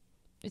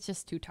 It's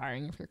just too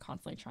tiring if you're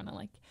constantly trying to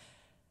like.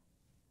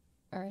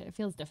 All right, it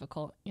feels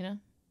difficult, you know.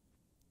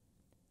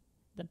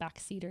 The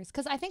backseaters,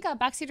 because I think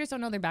backseaters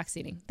don't know they're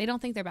backseating. They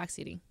don't think they're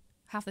backseating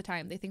half the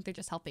time. They think they're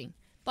just helping.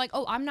 Like,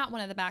 oh, I'm not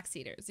one of the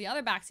backseaters. The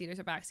other backseaters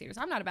are backseaters.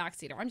 I'm not a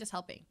backseater. I'm just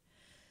helping.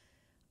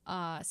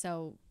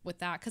 So with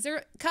that, because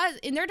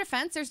in their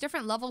defense, there's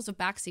different levels of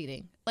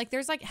backseating. Like,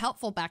 there's like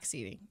helpful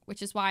backseating,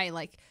 which is why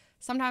like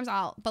sometimes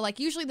but like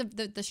usually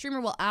the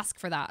streamer will ask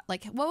for that.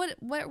 Like,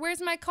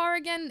 where's my car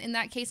again? In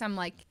that case, I'm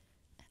like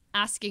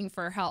asking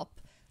for help.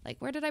 Like,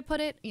 where did I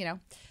put it? You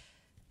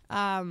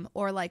know,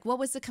 or like, what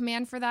was the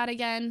command for that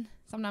again?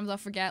 Sometimes I'll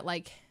forget,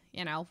 like,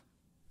 you know,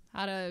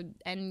 how to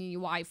end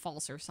UI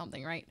false or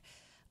something, right?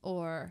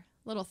 Or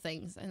little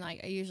things, and like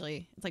it's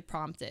like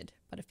prompted.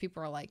 But if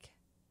people are like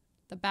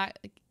the back,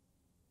 like,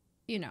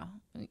 you know,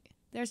 like,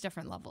 there's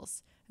different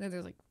levels. And then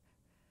there's like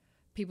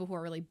people who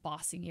are really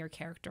bossing your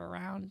character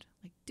around,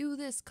 like, do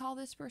this, call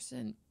this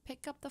person,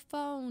 pick up the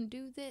phone,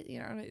 do this, you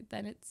know.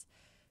 Then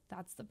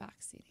that's the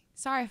backseating.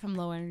 Sorry if I'm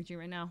low energy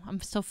right now. I'm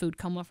still food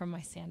coma from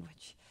my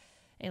sandwich.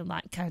 I'm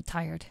not kind of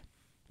tired,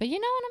 but you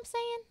know what I'm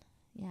saying?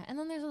 Yeah. And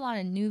then there's a lot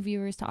of new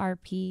viewers to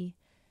RP.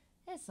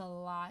 It's a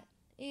lot.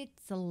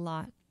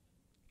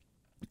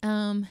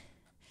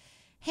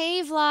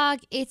 Hey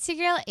vlog, it's your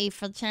girl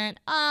April Chan.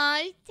 Aw,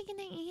 you're taking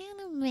an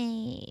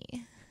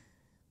anime.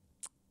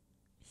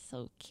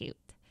 So cute.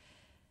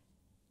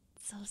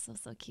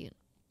 So cute.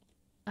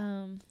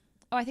 Oh,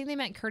 I think they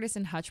meant Curtis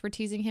and Hutch were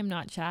teasing him,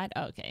 not Chad.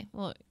 Oh, okay,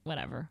 well,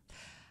 whatever.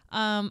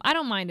 I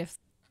don't mind if,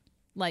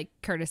 like,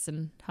 Curtis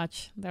and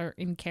Hutch, they're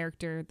in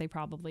character. They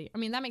probably, I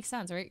mean, that makes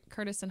sense, right?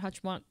 Curtis and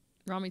Hutch want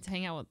Ramee to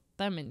hang out with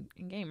them in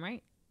game,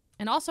 right?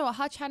 And also,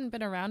 Hutch hadn't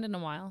been around in a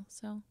while,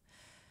 so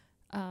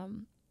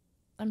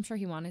I'm sure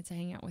he wanted to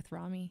hang out with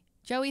Ramee.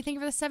 Joey, thank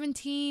you for the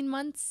 17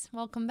 months.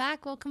 Welcome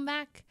back. Welcome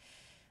back.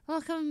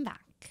 Welcome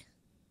back.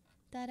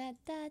 Da da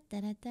da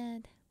da da da.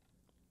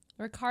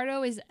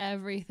 Ricardo is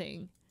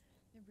everything.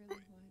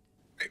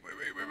 It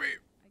really would. Wait.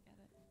 I get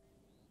it.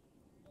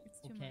 It's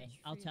too Okay, much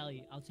I'll for tell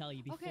you. I'll tell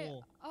you before. Okay.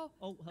 Oh.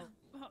 Oh,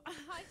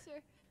 Hi,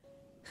 sir.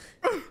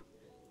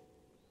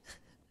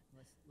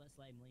 let's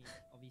let him leave.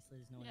 Obviously,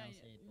 there's no one else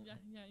here.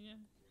 Yeah.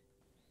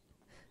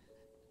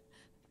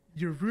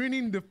 You're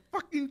ruining the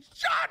fucking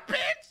shot,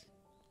 bitch!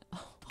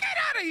 Get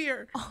out of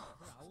here! Are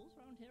there owls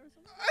around here or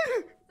something?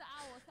 It's an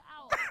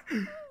owl.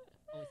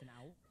 Oh, it's an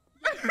owl.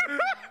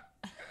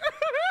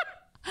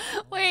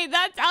 Wait,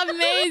 that's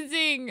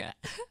amazing.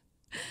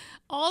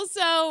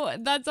 Also,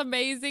 that's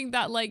amazing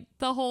that, like,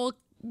 the whole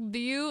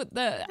view,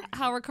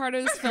 how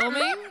Ricardo's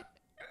filming.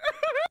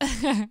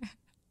 Oh,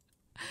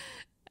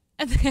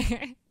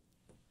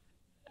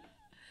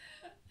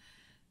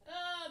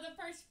 the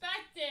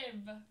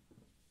perspective.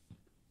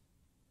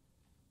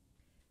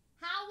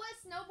 How was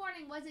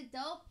snowboarding? Was it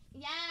dope?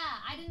 Yeah,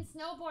 I didn't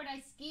snowboard.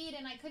 I skied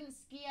and I couldn't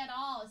ski at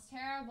all. It's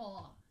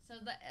terrible.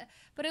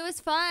 But it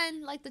was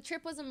fun. Like, the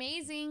trip was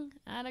amazing.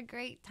 I had a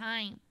great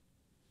time.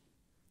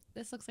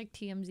 This looks like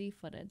TMZ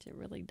footage. It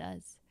really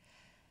does.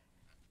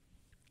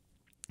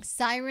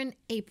 Siren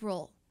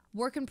April.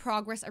 Work in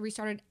progress. I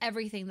restarted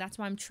everything. That's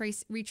why I'm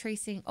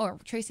tracing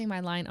my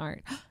line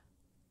art.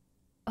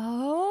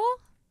 Oh,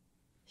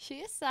 she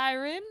is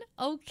Siren.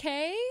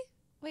 Okay.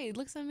 Wait, it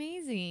looks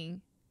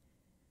amazing.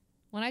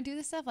 When I do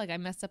this stuff, like, I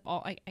mess up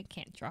all, I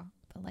can't draw,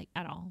 but like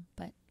at all,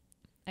 but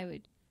I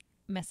would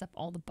mess up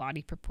all the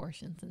body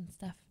proportions and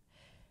stuff.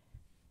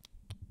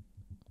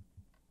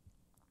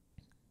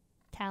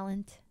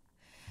 Talent.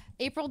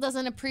 April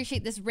doesn't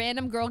appreciate this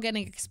random girl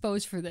getting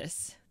exposed for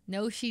this.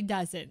 No, she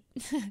doesn't.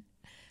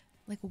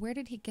 Like, where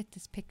did he get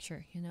this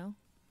picture, you know?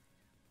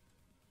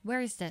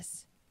 Where is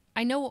this?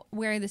 I know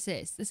where this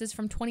is. This is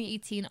from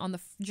 2018 on the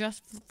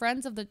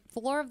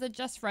floor of the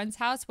Just Friends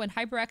house when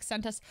HyperX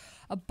sent us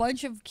a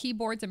bunch of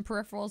keyboards and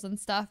peripherals and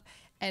stuff,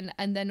 and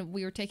then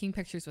we were taking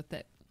pictures with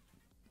it.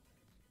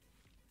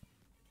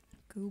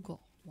 Google.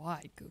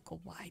 Why,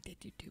 Google? Why did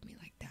you do me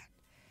like that?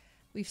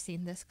 We've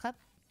seen this clip.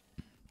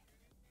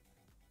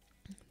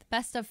 The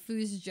best of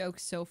Foo's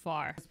jokes so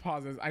far.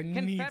 Pauses. I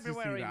Can need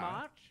February, to see that.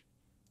 March?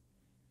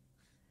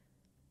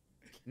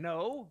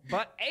 No,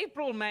 but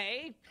April,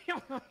 May. I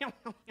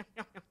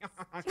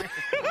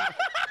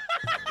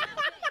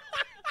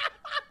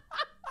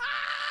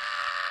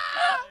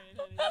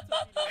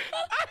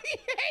hate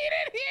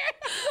it here.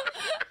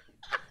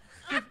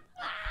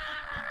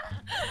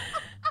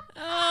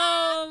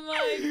 Oh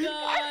my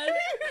god.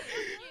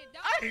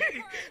 It's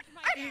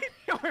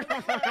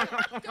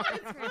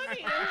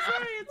funny. I'm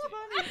sorry. It's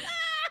funny.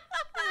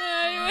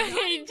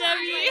 Wait,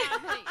 Debbie.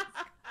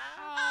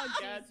 Oh,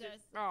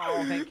 Jesus.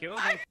 Oh, thank you.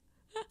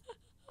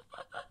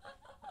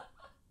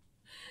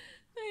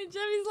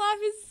 Jemmy's laugh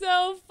is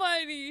so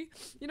funny.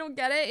 You don't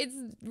get it? It's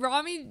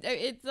Ramee.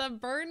 It's a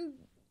Burn.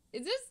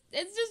 It's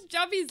just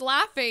Jemmy's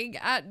laughing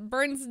at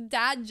Burn's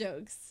dad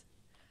jokes.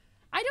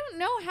 I don't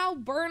know how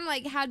Burn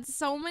like had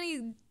so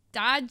many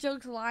dad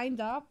jokes lined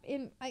up.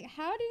 In like,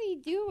 how did he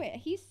do it?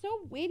 He's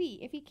so witty.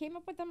 If he came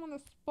up with them on the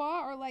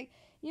spot, or like,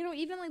 you know,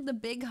 even like the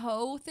big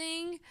hoe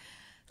thing,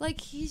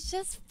 like he's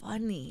just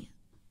funny.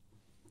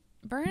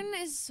 Burn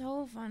is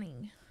so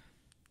funny.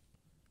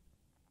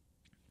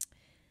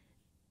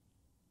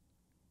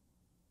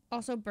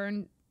 Also,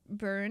 Burn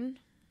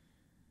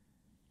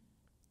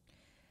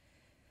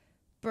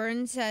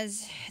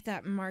says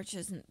that March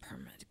isn't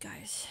permanent,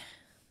 guys.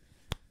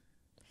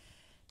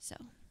 So,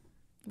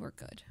 we're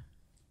good.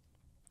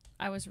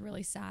 I was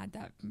really sad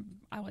that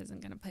I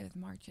wasn't gonna play with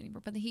March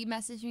anymore, but he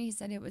messaged me. He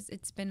said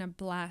it's been a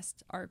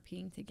blast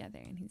RPing together,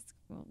 and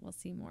we'll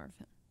see more of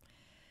him.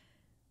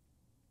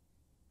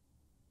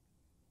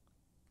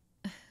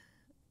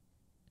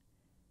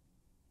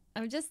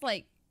 I'm just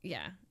like,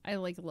 yeah, I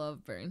like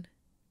love Burn.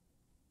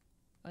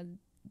 A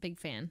big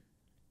fan,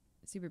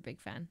 super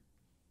big fan.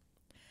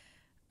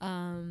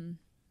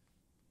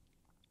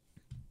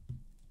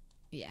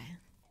 Yeah,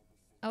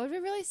 I would be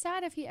really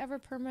sad if he ever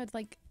permed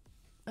like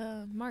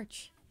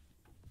March,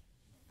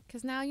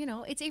 because now, you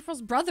know, it's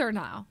April's brother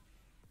now.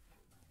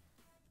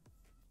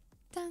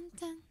 Dun,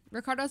 dun.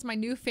 Ricardo's my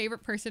new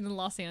favorite person in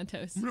Los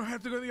Santos. No, I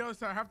have to go to the other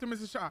side. I have to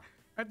miss a shot.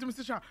 I have to miss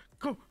a shot.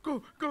 Go,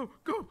 go, go,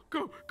 go,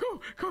 go, go,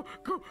 go,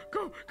 go, go,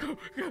 go, go.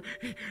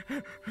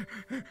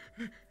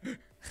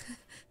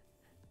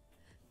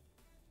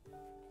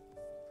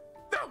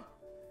 No!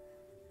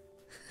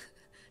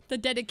 The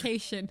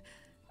dedication.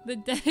 The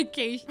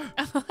dedication. Where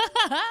are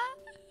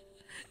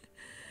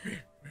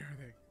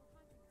they?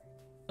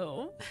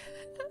 Oh.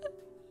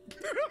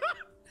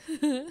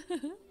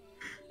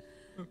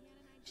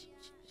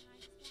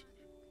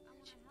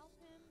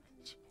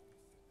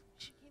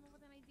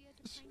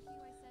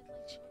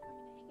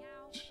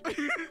 Big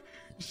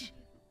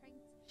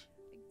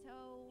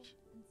toe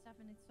and stuff,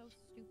 and it's so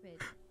stupid.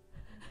 I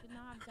should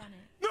not have done it.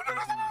 No, no,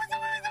 no, no, no,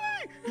 no, no, no.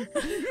 I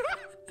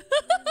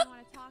didn't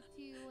want to talk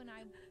to you, and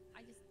I was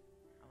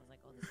like,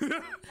 oh, this is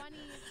not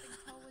funny if Big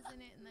Toe was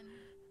in it, and then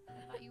I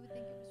thought you would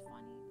think it was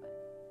funny, but.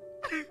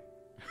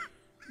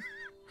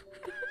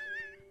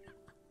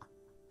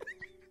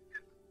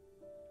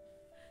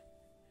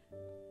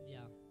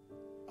 Yeah.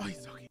 Oh,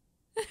 he's talking.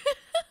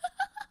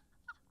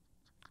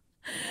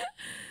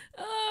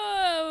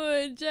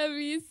 Oh,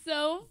 Jemmy's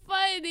so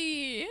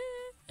funny.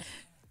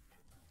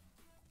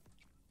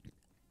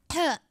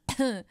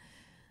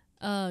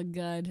 Oh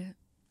god.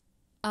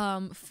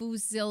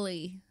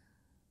 Fuslie.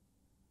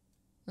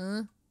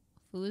 Huh?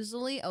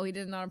 Fuslie? Oh, he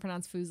didn't know how to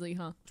pronounce Fuslie,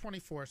 huh?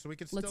 24, so we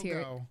could Let's still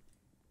hear it. go.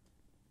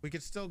 We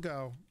could still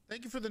go.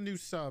 Thank you for the new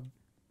sub.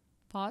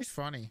 Pause. He's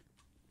funny.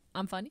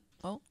 I'm funny.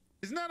 Oh.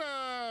 Isn't that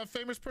a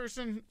famous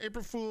person?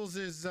 April Fools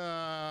is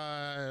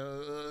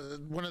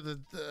one of the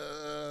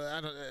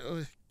I don't know.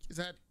 Is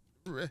that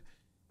Fuslie?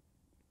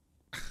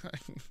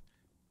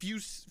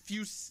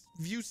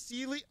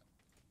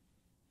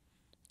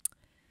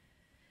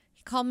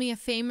 He called me a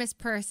famous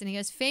person. He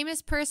goes,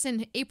 famous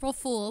person, April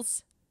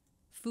Fools.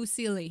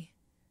 Fuslie.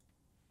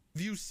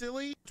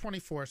 Fuslie?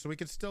 24, so we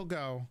could still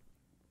go.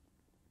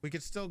 We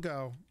could still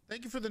go.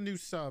 Thank you for the new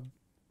sub.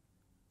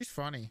 He's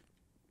funny.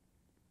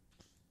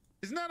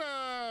 Isn't that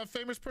a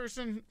famous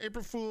person?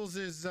 April Fools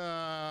is one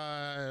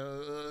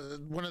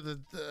of the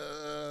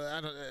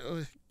I don't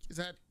know.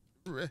 Is that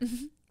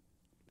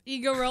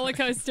Ego roller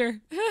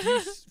coaster.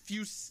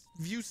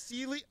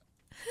 Fuslie?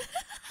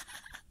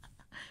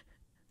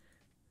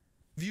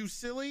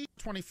 Fuslie?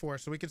 24,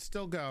 so we could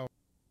still go.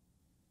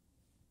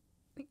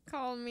 He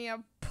called me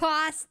a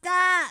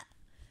pasta.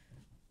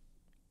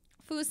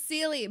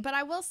 Fuslie, but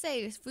I will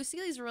say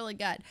Fusilie's really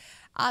good.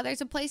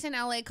 There's a place in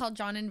LA called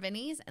John and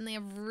Vinny's, and they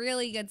have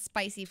really good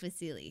spicy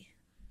fusilli.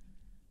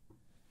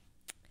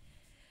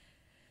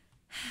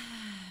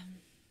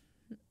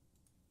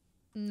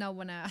 No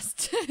one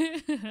asked.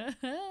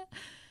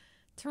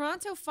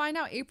 Toronto find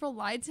out April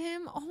lied to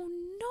him? Oh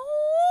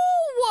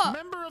no!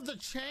 Member of the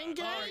Chang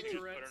gang? Put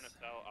her in a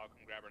cell. I'll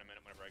come grab her in a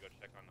minute whenever I go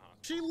check on the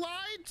hospital. She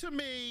lied to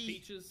me.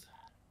 Peaches.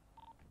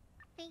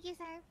 Thank you,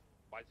 sir.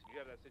 Why did you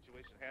have that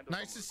situation handled?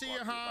 Nice to see you,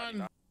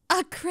 Han.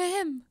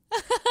 Crim.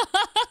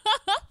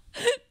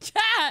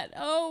 Chat.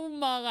 Oh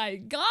my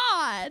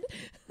god.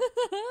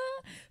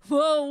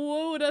 Whoa,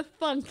 who would have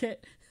thunk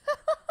it?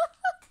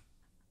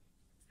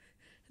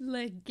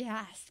 Like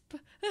gasp.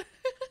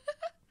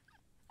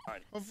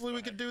 Hopefully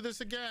we can do this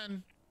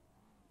again.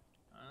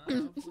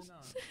 Hopefully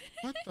not.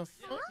 What the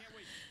fuck?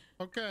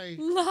 Okay.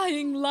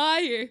 Lying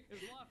liar.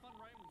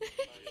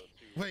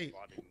 Wait,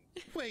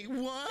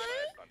 what?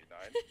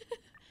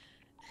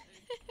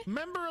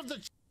 Member of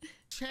the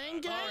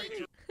Chang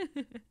gang?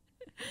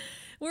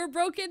 We're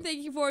broken. Thank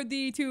you for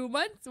the 2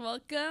 months.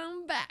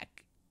 Welcome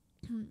back.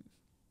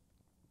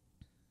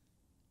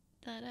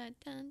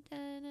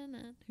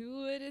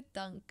 Who would have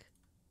thunk?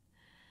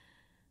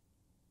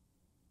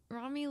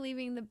 Ramee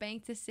leaving the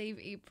bank to save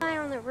April. Guy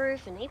on the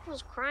roof, and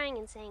April's crying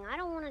and saying, "I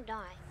don't want to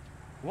die."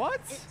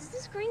 What? Does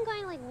this green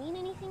guy like mean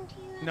anything to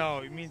you? No,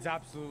 it means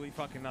absolutely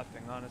fucking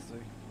nothing, honestly.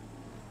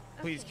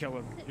 Please kill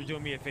him. You're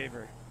doing me a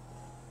favor.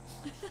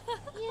 Yeah,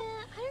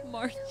 I don't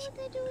March. know what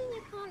they're doing.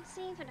 I can't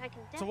see, but I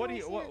can definitely So what do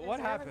you- see what- that what there's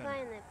another happened? guy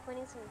and they're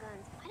pointing some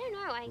guns. I don't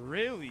know.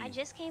 Really? I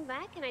just came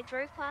back and I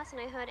drove past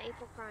and I heard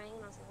April crying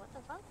and I was like, "What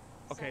the fuck?"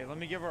 Okay, So- let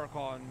me give her a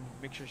call and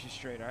make sure she's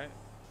straight, alright?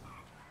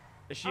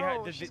 Is she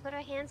Oh, did, she's got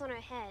her hands on her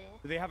head.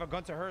 do they have a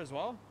gun to her as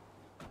well?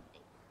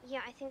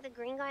 Yeah, I think the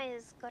green guy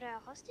has got her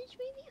hostage.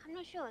 Maybe I'm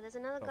not sure. There's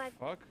another The guy.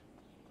 fuck?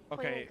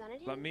 pointing a Okay, gun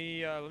at let him?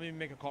 me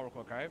make a call real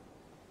quick, alright?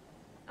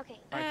 Okay.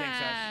 Alright,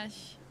 thanks,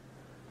 Ash.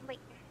 Wait.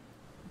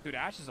 Dude,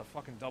 Ash is a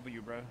fucking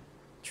W, bro.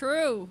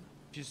 True.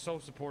 She's so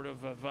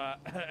supportive of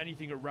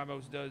anything that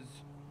Ramos does.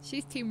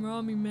 She's Team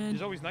Ramee, man.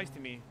 She's always nice to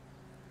me.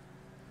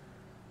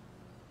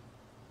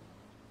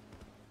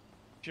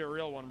 She's a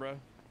real one, bro.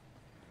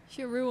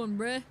 She a real one,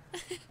 bruh.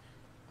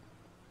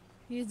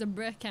 Here's the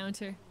breath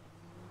counter.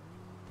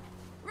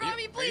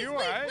 Ramee, please, you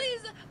please, alright?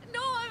 please.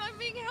 No, I'm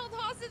being held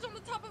hostage on the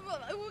top of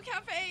a Wu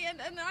cafe and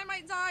I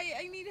might die.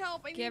 I need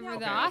help. I Give need her help.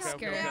 the Okay,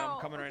 Oscar. okay, I'm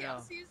coming right I'll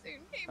now. see you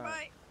soon. Okay,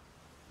 Alright.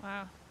 bye.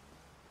 Wow.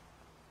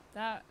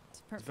 That's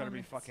It's better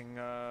be performance.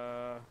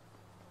 fucking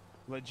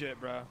legit,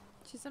 bro.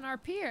 She's an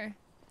RPer.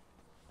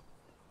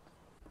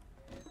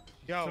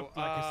 Yo, Looked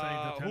like a saint,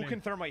 I tell who you.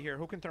 can thermite here?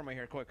 Who can thermite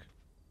here? Quick.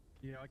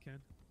 Yeah, I can.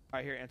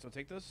 Alright, here, Ansel,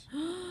 take this.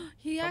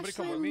 He Somebody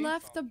come with actually me?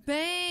 left the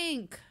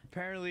bank.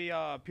 Apparently,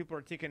 people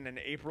are taking an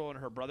April and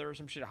her brother or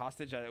some shit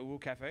hostage at a Wu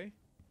Cafe.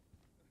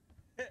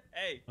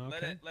 Hey,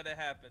 Okay. let it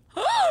happen.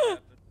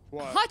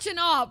 What? Hutching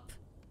up.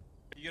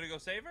 You gonna go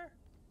save her?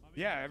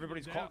 Yeah,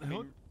 everybody's Down-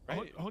 caught.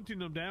 Right? hunting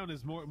them down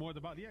is more the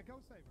bottom. Yeah, go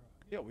save her.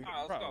 Yeah, we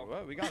Alright, got, let's bro, go.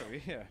 what? We got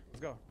it. Yeah,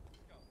 let's go.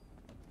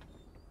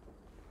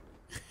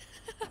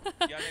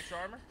 You got extra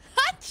armor?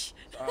 Hutch.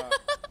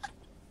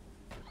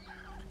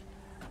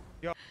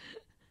 Yo.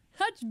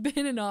 Hutch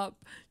binning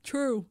up.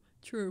 True.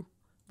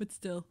 But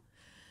still.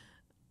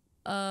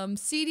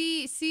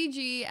 CD,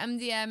 CG,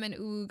 MDM, and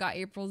Ooh got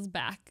April's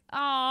back.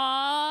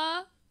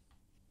 Aww.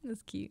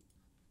 That's cute.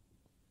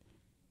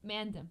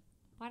 Mandem.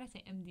 Why'd I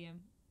say MDM?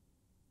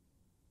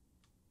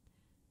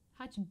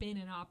 Hutch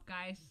binning up,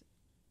 guys.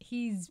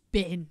 He's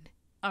been.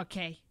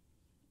 Okay.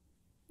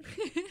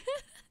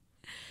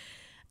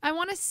 I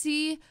want to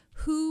see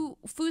who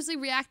Fuslie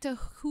react to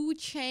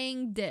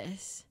Wu-Chang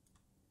diss.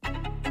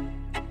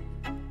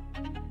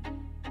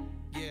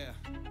 Yeah.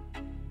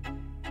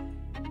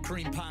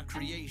 Cream Pie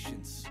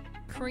Creations.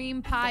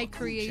 Cream Pie Fuck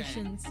Wu-Chang.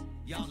 Creations.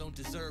 Y'all don't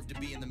deserve to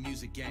be in the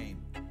music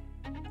game.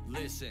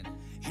 Listen,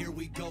 here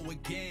we go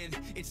again.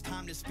 It's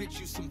time to spit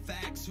you some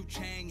facts.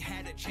 Wu-Chang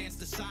had a chance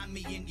to sign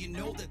me, and you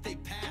know that they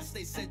passed.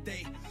 They said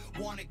they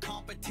wanted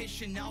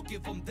competition, I'll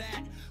give them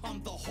that.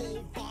 I'm the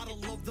whole bottle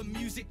of the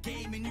music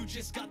game, and you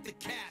just got the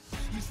cap.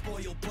 You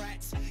spoiled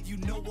brats, you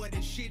know what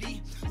is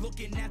shitty?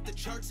 Looking at the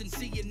charts and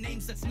seeing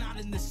names that's not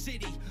in the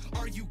city.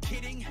 Are you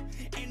kidding?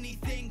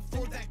 Anything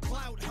for that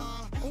clout,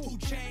 huh?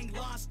 Wu-Chang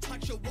lost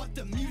touch of what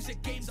the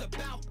music game's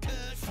about, cuz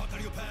fuck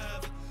are you,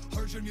 Pav?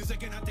 Heard your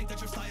music and I think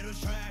that your style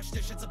is trash.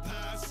 This shit's a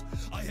pass.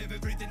 I have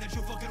everything that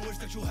you fucking wish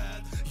that you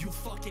had. You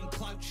fucking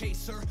clout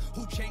chaser.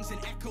 Wu-Chang's an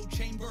echo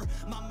chamber.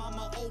 My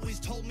mama always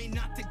told me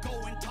not to go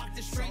and talk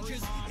to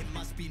strangers. It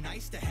must be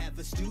nice to have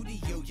a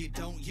studio you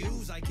don't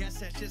use. I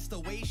guess that's just the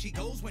way she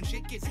goes when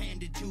shit gets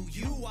handed to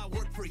you. I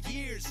worked for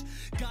years.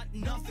 Got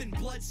nothing,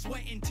 blood,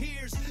 sweat, and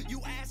tears.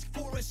 You ask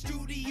for a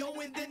studio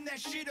and then that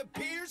shit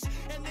appears.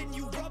 And then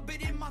you rub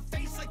it in my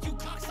face like you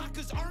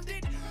cocksuckers earned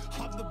it.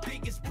 I'm the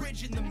biggest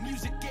bridge in the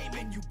music game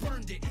and you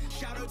burned it.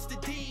 Shoutouts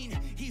to Dean,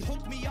 he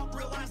hooked me up,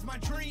 realized my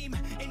dream,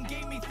 and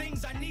gave me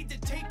things I need to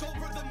take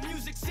over the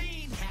music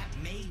scene. Hat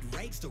made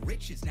rags to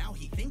riches, now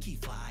he think he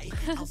fly.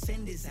 I'll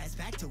send his ass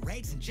back to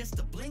rags in just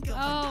a blink of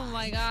an eye. Oh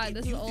my god,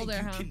 this If is you think older,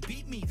 you huh? can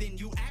beat me, then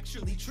you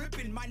actually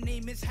tripping. My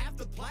name is half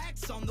the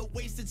plaques on the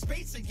wasted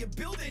space of your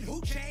building.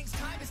 Wu-Chang's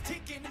time is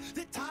ticking,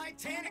 the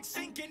Titanic's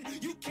sinking.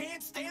 You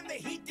can't stand the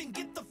heat, then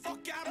get the fuck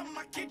out of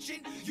my kitchen.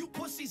 You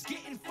pussies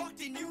getting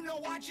fucked and you know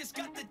I just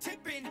got the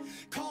tipping.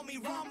 Call me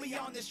Ramee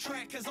on this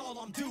track, cause all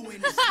I'm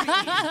doing is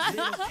spitting.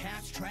 Little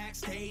cats track,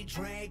 stay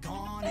drag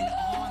on and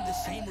on. The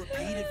same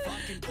repeated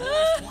fucking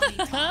chorus 20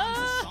 times. rhymes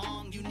a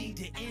song, you need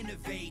to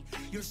innovate.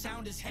 Your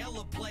sound is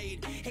hella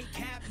played. Hey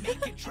Cap,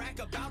 make a track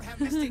about how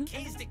Mr.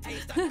 K's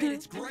dictates. I bet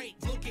it's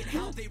great. Look at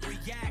how they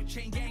react.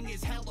 Chang Gang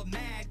is hella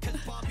mad, cause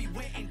Bobby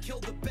went and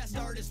killed the best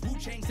artist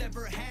Wu-Chang's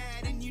ever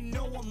had. And you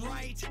know I'm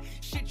right.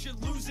 Shit, you're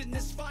losing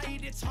this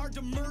fight. It's hard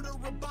to murder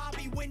a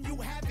Bobby when you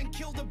haven't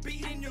killed a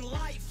beat in your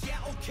life. Yeah,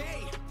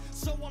 okay.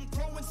 So I'm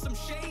throwing some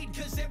shade,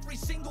 cause every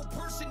single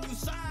person you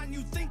sign,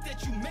 you think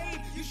that you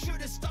made. You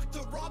should have stuck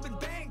to Robin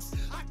Banks.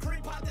 I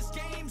creep out this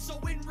game, so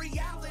in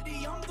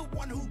reality, I'm the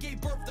one who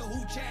gave birth to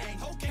Wu-Chang.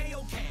 Okay,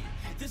 okay.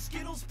 The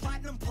Skittles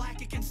platinum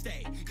plaque, it can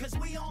stay, cause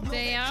we all know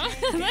that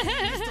Chang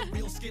Gang is the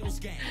real Skittles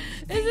gang.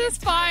 This is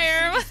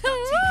fire.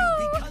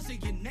 Because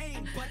of your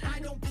name, but I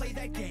don't play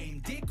that game.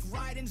 Dick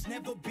riding's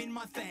never been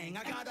my thing.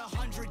 I got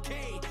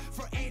 100K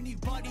for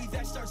anybody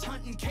that starts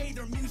hunting K.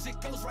 Their music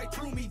goes right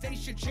through me. They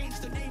should change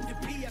the name to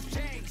PF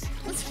Chang's.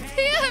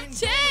 PF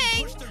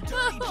Chang. Push their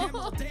dirty gem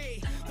all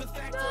day. The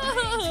fact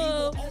remains, he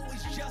will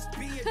always just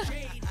be a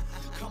jade.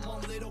 Come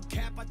on, little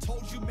Cap, I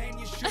told you, man,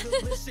 you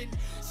should've listened.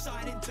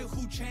 Signing to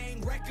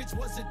Wu-Chang Records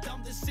was a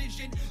dumb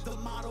decision. The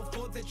motto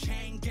for the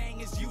Chang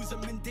Gang is use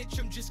 'em and ditch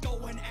 'em. Just go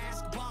and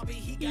ask Bobby.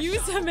 He got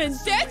Use shot 'em and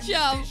for ditch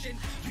 'em. vision.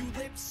 You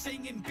lip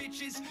singing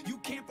bitches, you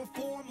can't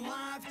perform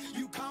live.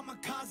 You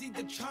kamikaze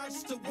the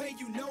charts the way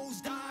you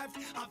nosedive.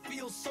 I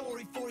feel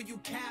sorry for you,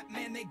 Cap,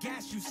 man, they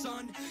gas you,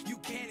 son. You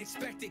can't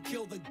expect to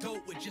kill the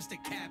goat with just a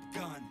cap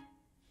gun.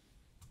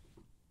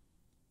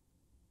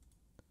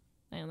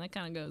 Man, that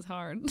kind of goes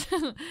hard.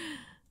 Did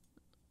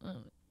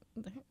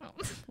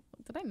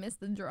I miss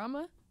the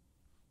drama?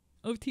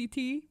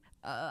 OTT?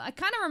 I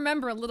kind of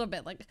remember a little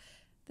bit. Like,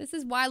 this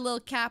is why Lil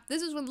Cap.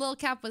 This is when Lil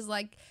Cap was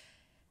like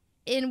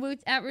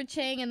at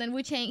Wu-Chang, and then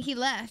Wu-Chang, he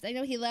left. I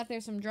know he left.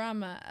 There's some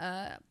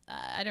drama.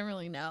 I don't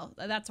really know.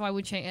 That's why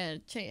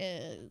Wu-Chang,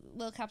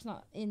 Lil Cap's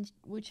not in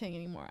Wu-Chang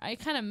anymore. I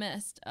kind of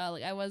missed.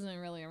 Like, I wasn't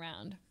really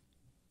around.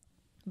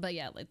 But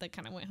yeah, like, that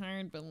kind of went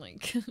hard, but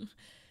like,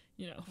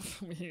 you know,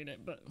 we hate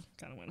it, but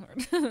kind of went hard.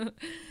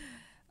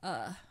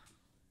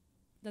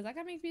 Does that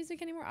guy make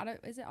music anymore?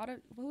 Is it Auto?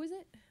 Who is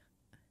it?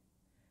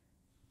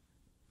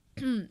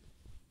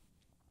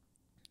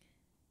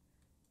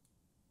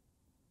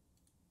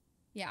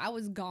 Yeah, I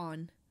was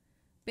gone.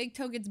 Big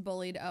Toe gets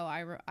bullied. Oh,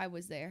 I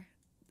was there.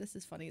 This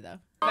is funny though.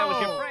 That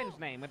was your friend's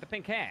name with the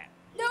pink hat.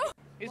 No.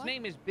 His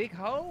name is Big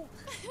Ho?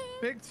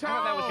 Big Toe.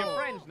 Oh, that was your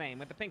friend's name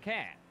with the pink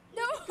hat.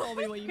 No. Call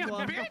me what you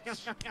want.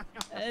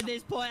 At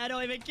this point, I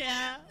don't even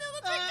care.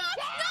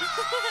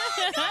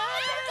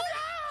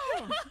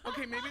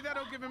 Okay, maybe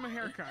that'll give him a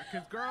haircut.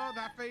 Cause girl,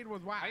 that fade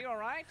was wild. Are you all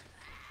right?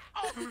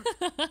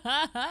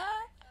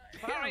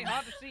 Sorry,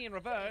 hard to see in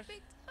reverse.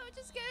 Big Toe,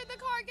 just get in the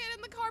car. Get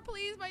in the car,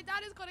 please. My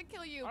dad is gonna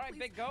kill you. All right, Please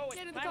Big Go.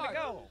 get in It's the time car.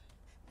 to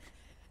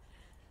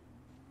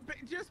go.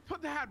 Just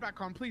put the hat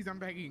back on, please. I'm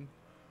begging.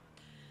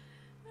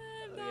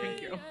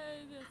 Thank you.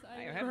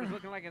 Hey, your head was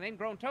looking like an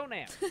ingrown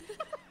toenail.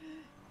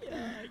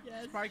 Yeah, I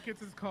guess. Spy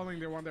Kids is calling.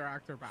 They want their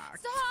actor back.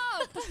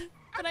 Stop!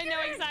 But I know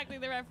exactly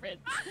the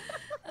reference.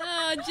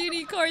 Oh,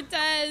 Judy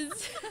Cortez.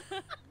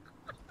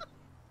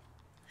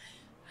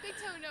 Big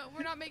Toe, no,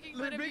 we're not making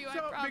fun of you, I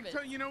promise. Big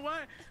Toe, you know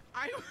what?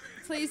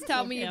 Please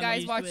tell me you I'm guys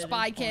used watch to it at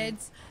Spy this point.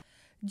 Kids.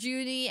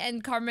 Judy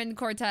and Carmen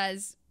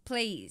Cortez,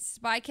 please.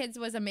 Spy Kids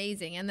was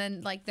amazing. And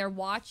then, like, their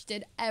watch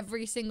did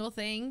every single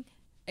thing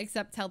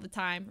except tell the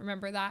time.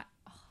 Remember that?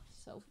 Oh,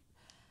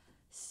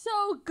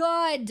 so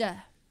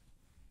good.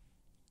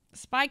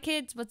 Spy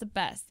Kids was the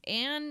best.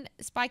 And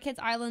Spy Kids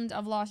Island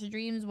of Lost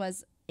Dreams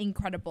was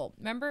incredible.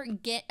 Remember?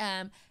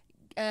 Gary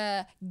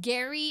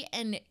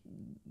and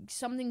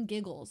something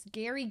Giggles.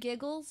 Gary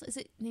Giggles? Is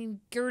it named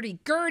Gertie?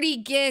 Gertie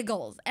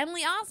Giggles.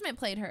 Emily Osment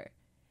played her.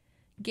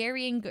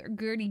 Gary and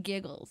Gertie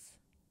Giggles.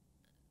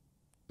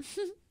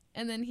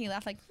 And then he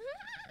laughed like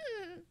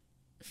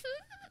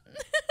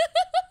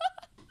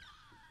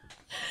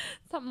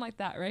something like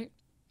that, right?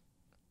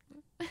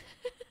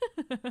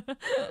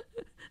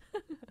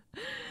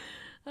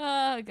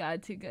 Oh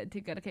god, too good, too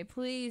good. Okay,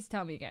 please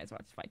tell me you guys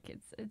watch Spy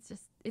Kids.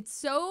 It's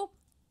so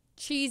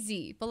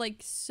cheesy, but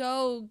like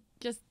so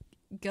just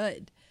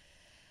good.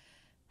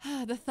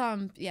 The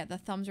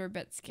thumbs were a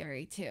bit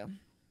scary too.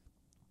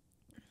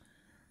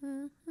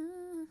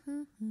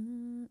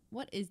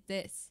 What is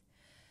this?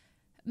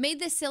 Made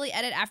this silly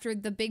edit after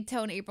the Big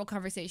Toe and April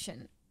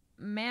conversation.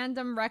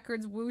 Mandem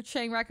Records,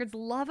 Wu-Chang Records,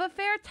 love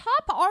affair.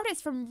 Top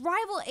artists from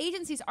rival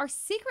agencies are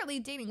secretly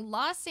dating.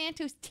 Los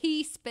Santos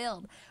tea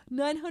spilled.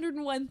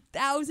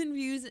 901,000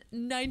 views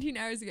 19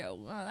 hours ago.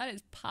 Wow, that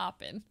is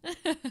popping.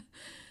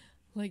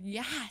 Like,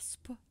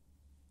 yasp.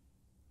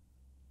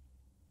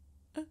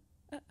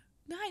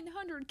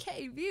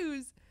 900K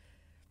views.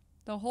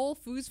 The whole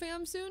Foos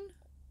fam soon?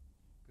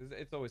 Because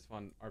it's always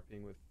fun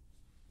RPing with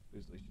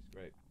Fuslie. She's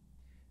great.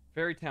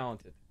 Very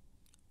talented.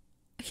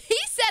 He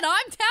said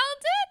I'm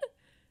talented?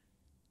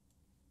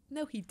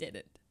 No, he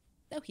didn't.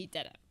 No, he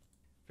didn't.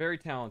 Very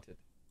talented.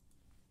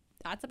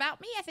 That's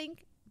about me, I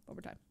think.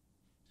 Overtime.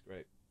 It's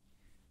great.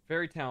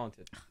 Very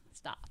talented.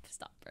 Stop,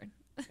 Burn.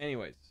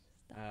 Anyways,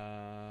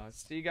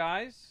 see you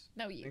guys.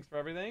 No, you. Thanks for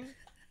everything.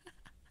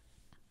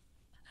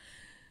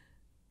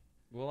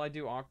 Will I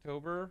do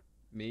October?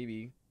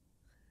 Maybe.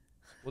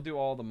 We'll do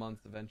all the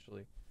months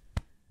eventually.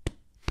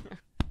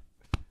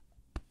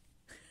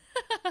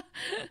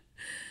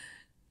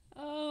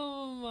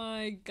 Oh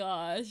my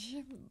gosh.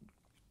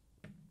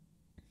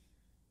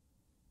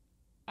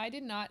 I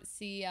did not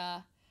see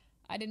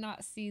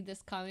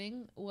this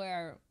coming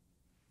where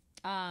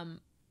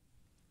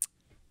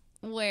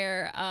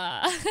where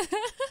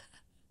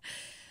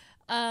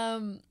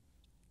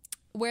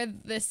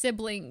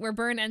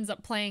Byrne ends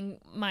up playing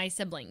my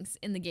siblings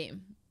in the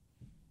game.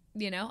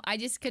 You know, I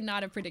just could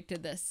not have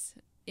predicted this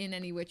in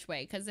any which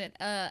way, because I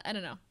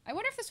don't know. I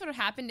wonder if this would have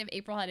happened if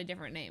April had a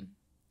different name.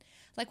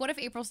 Like, what if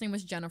April's name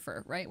was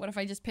Jennifer, right? What if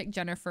I just picked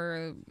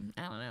Jennifer,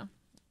 I don't know,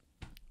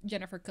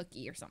 Jennifer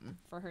Cookie or something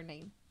for her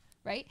name,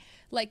 right?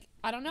 Like,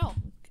 I don't know,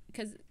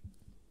 because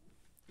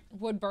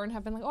would Byrne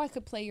have been like, oh, I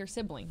could play your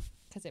sibling?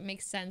 Because it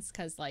makes sense,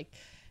 because, like,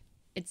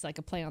 it's like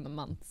a play on the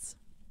months,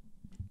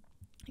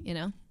 you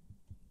know?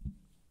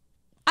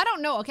 I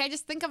don't know, okay?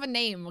 Just think of a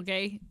name,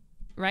 okay?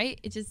 Right?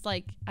 It's just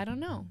like, I don't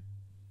know.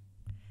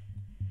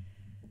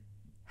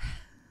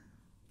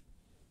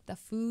 The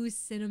Foo's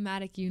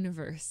cinematic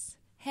universe.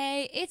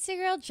 Hey, it's your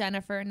girl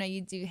Jennifer. Now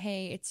you do,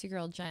 hey, it's your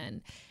girl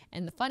Jen.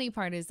 And the funny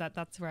part is that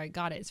that's where I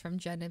got it. It's from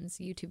Jen M's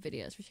YouTube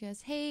videos where she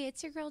goes, hey,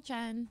 it's your girl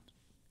Jen.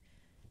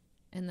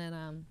 And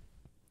then,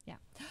 yeah.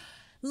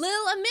 Lil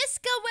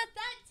Amiska with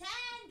the 10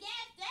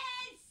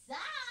 gifted subs.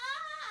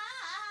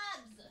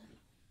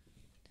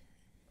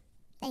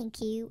 Thank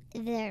you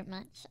very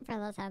much for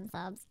the 10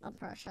 subs. I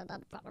appreciate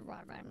that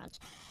very much.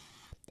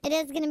 It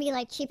is going to be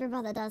like cheaper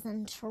by the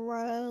dozen.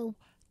 True.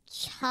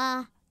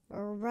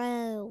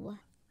 True.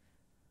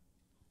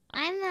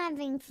 I'm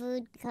having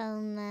food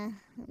coma.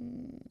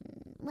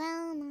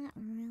 Well, not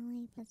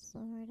really, but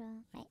sort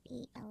of. I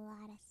eat a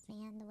lot of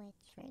sandwich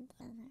for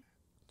dinner.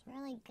 It's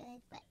really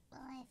good, but will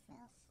I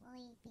feel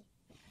sleepy?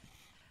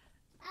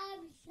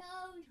 I'm so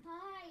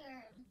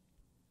tired.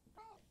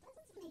 But that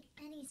doesn't make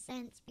any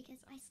sense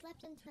because I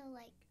slept until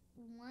like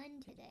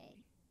 1 today.